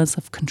some semblance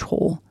of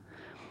control.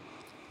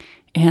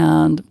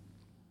 And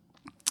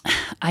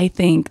I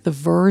think the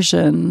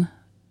version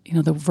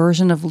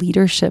of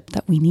leadership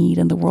that we need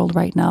in the world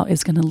right now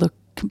is going to look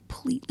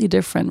completely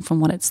different from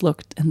what it's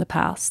looked in the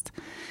past.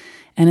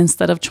 And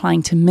instead of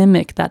trying to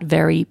mimic that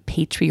very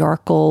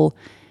patriarchal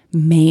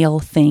male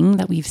thing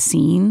that we've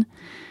seen,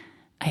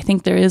 I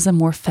think there is a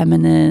more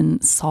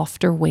feminine,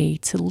 softer way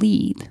to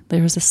lead.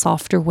 There is a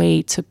softer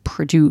way to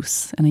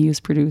produce. And I use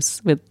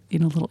produce with, you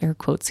know, little air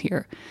quotes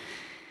here.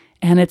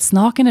 And it's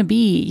not going to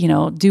be, you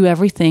know, do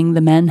everything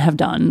the men have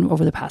done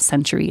over the past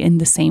century in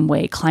the same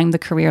way, climb the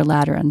career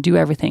ladder and do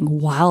everything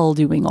while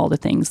doing all the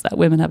things that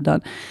women have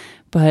done.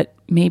 But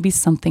maybe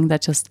something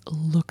that just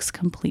looks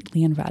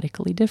completely and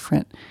radically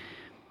different.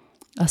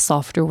 A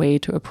softer way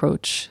to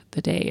approach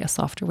the day, a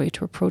softer way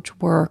to approach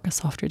work, a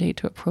softer way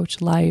to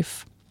approach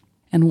life.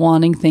 And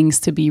wanting things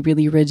to be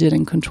really rigid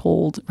and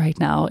controlled right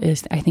now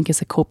is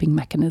a coping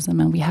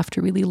mechanism. And we have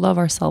to really love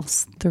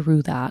ourselves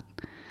through that.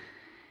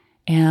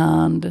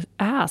 And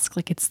ask,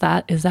 like, is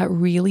that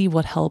really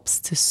what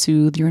helps to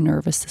soothe your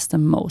nervous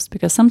system most?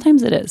 Because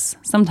sometimes it is.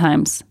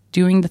 Sometimes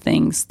doing the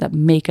things that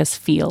make us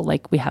feel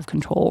like we have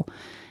control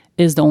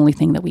is the only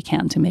thing that we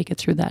can to make it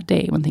through that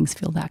day when things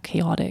feel that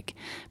chaotic.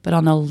 But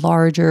on a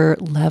larger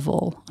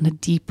level, on a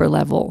deeper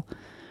level,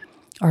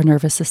 our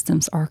nervous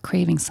systems are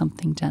craving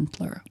something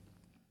gentler,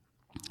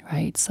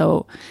 right?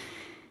 So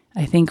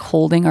I think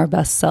holding our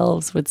best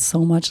selves with so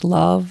much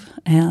love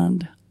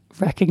and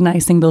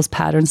recognizing those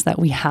patterns that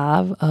we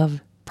have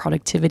of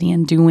productivity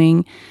and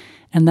doing,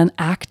 and then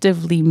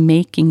actively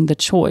making the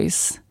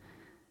choice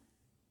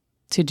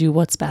to do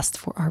what's best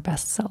for our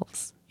best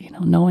selves,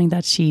 knowing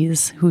that she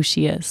is who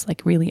she is,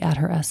 like really at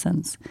her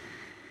essence.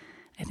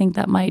 I think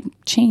that might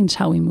change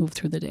how we move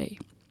through the day.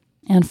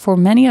 And for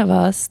many of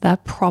us,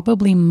 that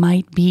probably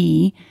might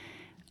be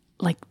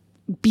like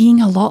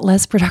being a lot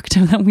less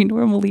productive than we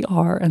normally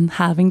are and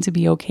having to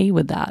be okay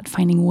with that,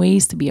 finding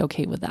ways to be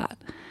okay with that.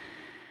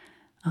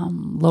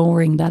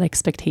 Lowering that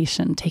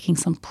expectation, taking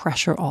some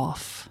pressure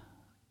off.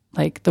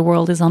 Like the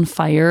world is on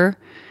fire,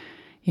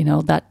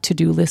 that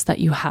to-do list that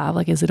you have,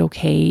 like, is it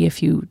okay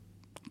if you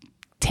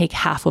take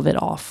half of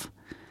it off?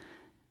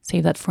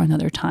 Save that for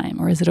another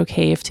time. Or is it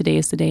okay if today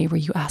is the day where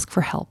you ask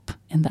for help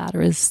in that?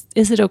 Or is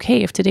it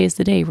okay if today is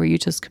the day where you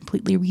just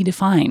completely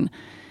redefine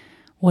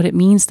what it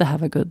means to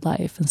have a good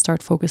life and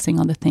start focusing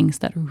on the things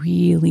that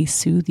really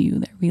soothe you,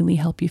 that really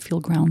help you feel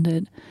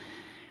grounded?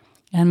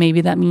 And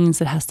maybe that means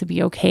it has to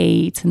be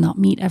okay to not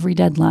meet every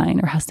deadline,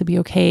 or has to be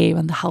okay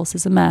when the house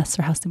is a mess,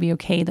 or has to be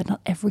okay that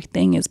not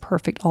everything is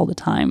perfect all the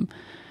time.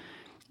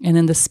 And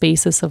in the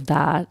spaces of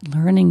that,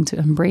 learning to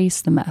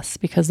embrace the mess,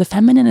 because the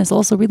feminine is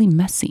also really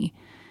messy.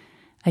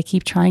 I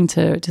keep trying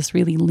to just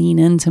really lean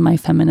into my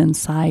feminine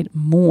side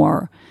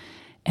more,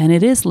 and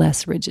it is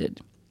less rigid.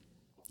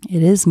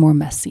 It is more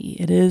messy.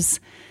 It is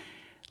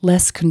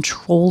less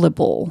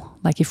controllable.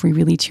 Like if we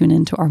really tune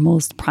into our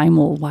most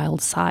primal wild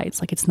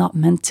sides, like it's not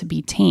meant to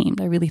be tamed.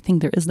 I really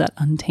think there is that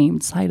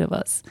untamed side of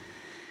us.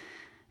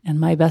 And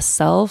my best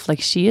self,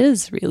 like she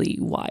is really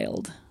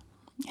wild.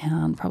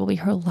 And probably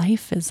her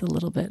life is a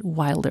little bit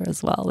wilder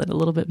as well, and a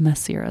little bit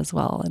messier as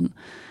well. And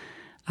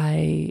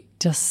I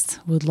just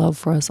would love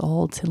for us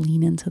all to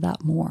lean into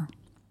that more,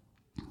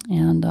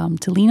 and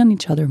to lean on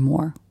each other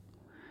more.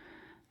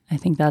 I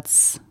think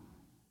that's,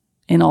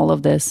 in all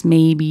of this,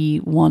 maybe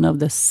one of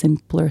the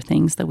simpler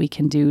things that we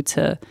can do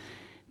to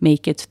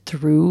make it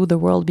through the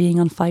world being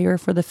on fire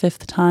for the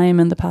 5th time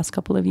in the past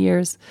couple of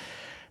years,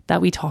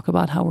 that we talk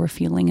about how we're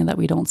feeling and that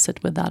we don't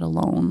sit with that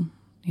alone.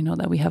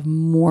 That we have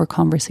more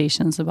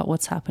conversations about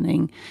what's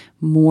happening,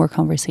 more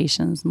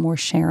conversations, more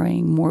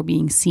sharing, more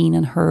being seen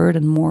and heard,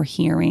 and more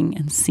hearing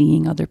and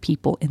seeing other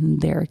people in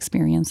their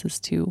experiences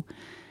too.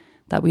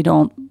 That we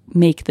don't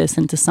make this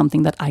into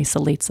something that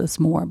isolates us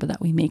more, but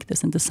that we make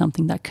this into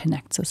something that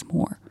connects us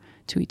more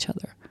to each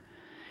other.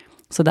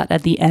 So that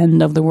at the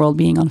end of the world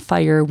being on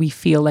fire, we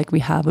feel like we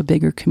have a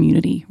bigger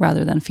community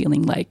rather than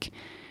feeling like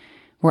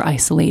we're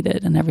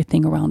isolated and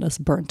everything around us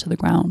burnt to the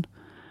ground.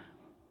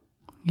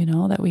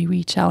 That we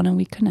reach out and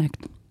we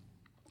connect.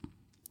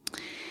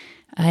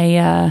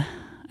 I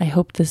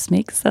hope this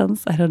makes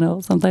sense. I don't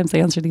know. Sometimes I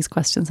answer these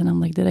questions and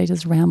I'm like, did I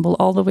just ramble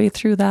all the way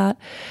through that?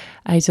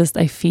 I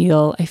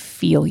feel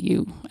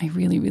you. I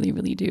really, really,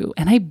 really do.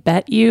 And I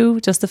bet you,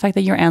 just the fact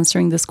that you're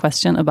answering this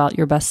question about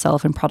your best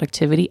self and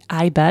productivity,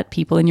 I bet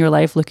people in your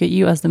life look at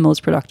you as the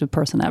most productive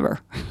person ever.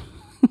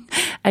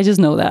 I just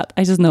know that.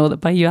 I just know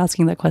that by you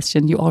asking that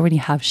question, you already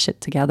have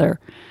shit together.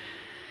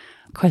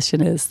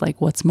 Question is like,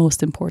 what's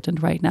most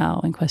important right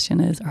now? And question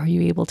is, are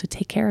you able to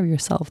take care of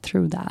yourself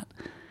through that?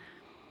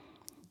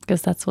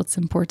 Because that's what's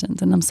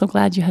important. And I'm so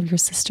glad you have your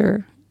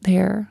sister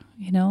there,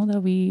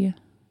 that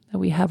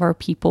we have our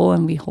people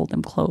and we hold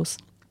them close.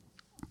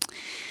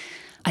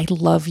 I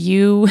love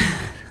you.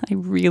 I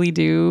really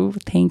do.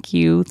 Thank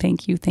you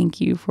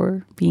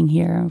for being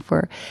here and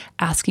for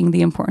asking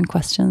the important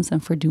questions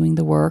and for doing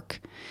the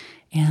work.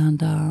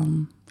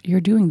 And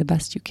you're doing the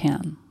best you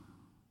can.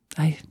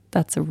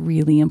 That's a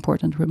really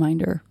important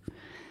reminder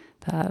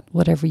that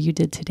whatever you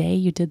did today,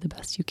 you did the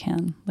best you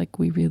can. Like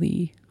we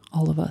really,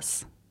 all of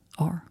us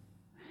are.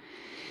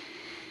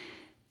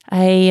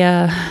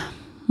 I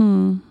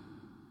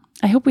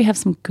hope we have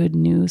some good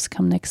news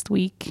come next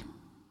week.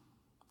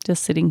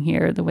 Just sitting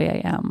here the way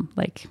I am,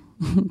 like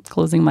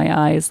closing my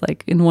eyes,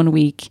 like in 1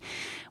 week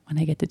when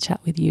I get to chat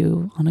with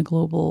you on a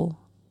global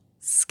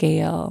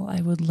scale,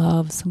 I would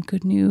love some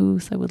good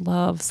news. I would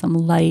love some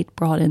light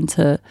brought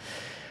into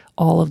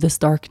all of this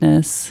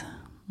darkness.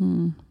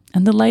 And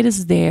the light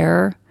is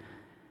there.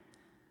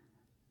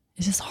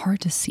 It's just hard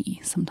to see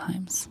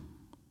sometimes.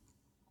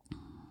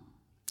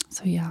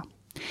 So yeah,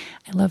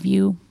 I love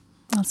you.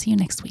 I'll see you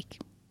next week.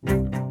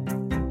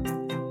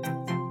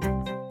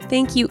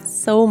 Thank you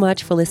so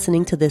much for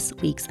listening to this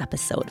week's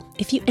episode.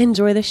 If you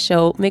enjoy the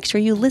show, make sure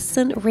you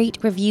listen, rate,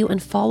 review,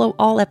 and follow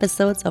all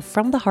episodes of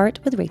From the Heart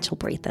with Rachel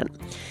Brathen.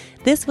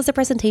 This was a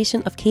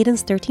presentation of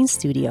Cadence 13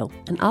 Studio,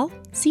 and I'll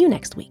see you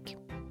next week.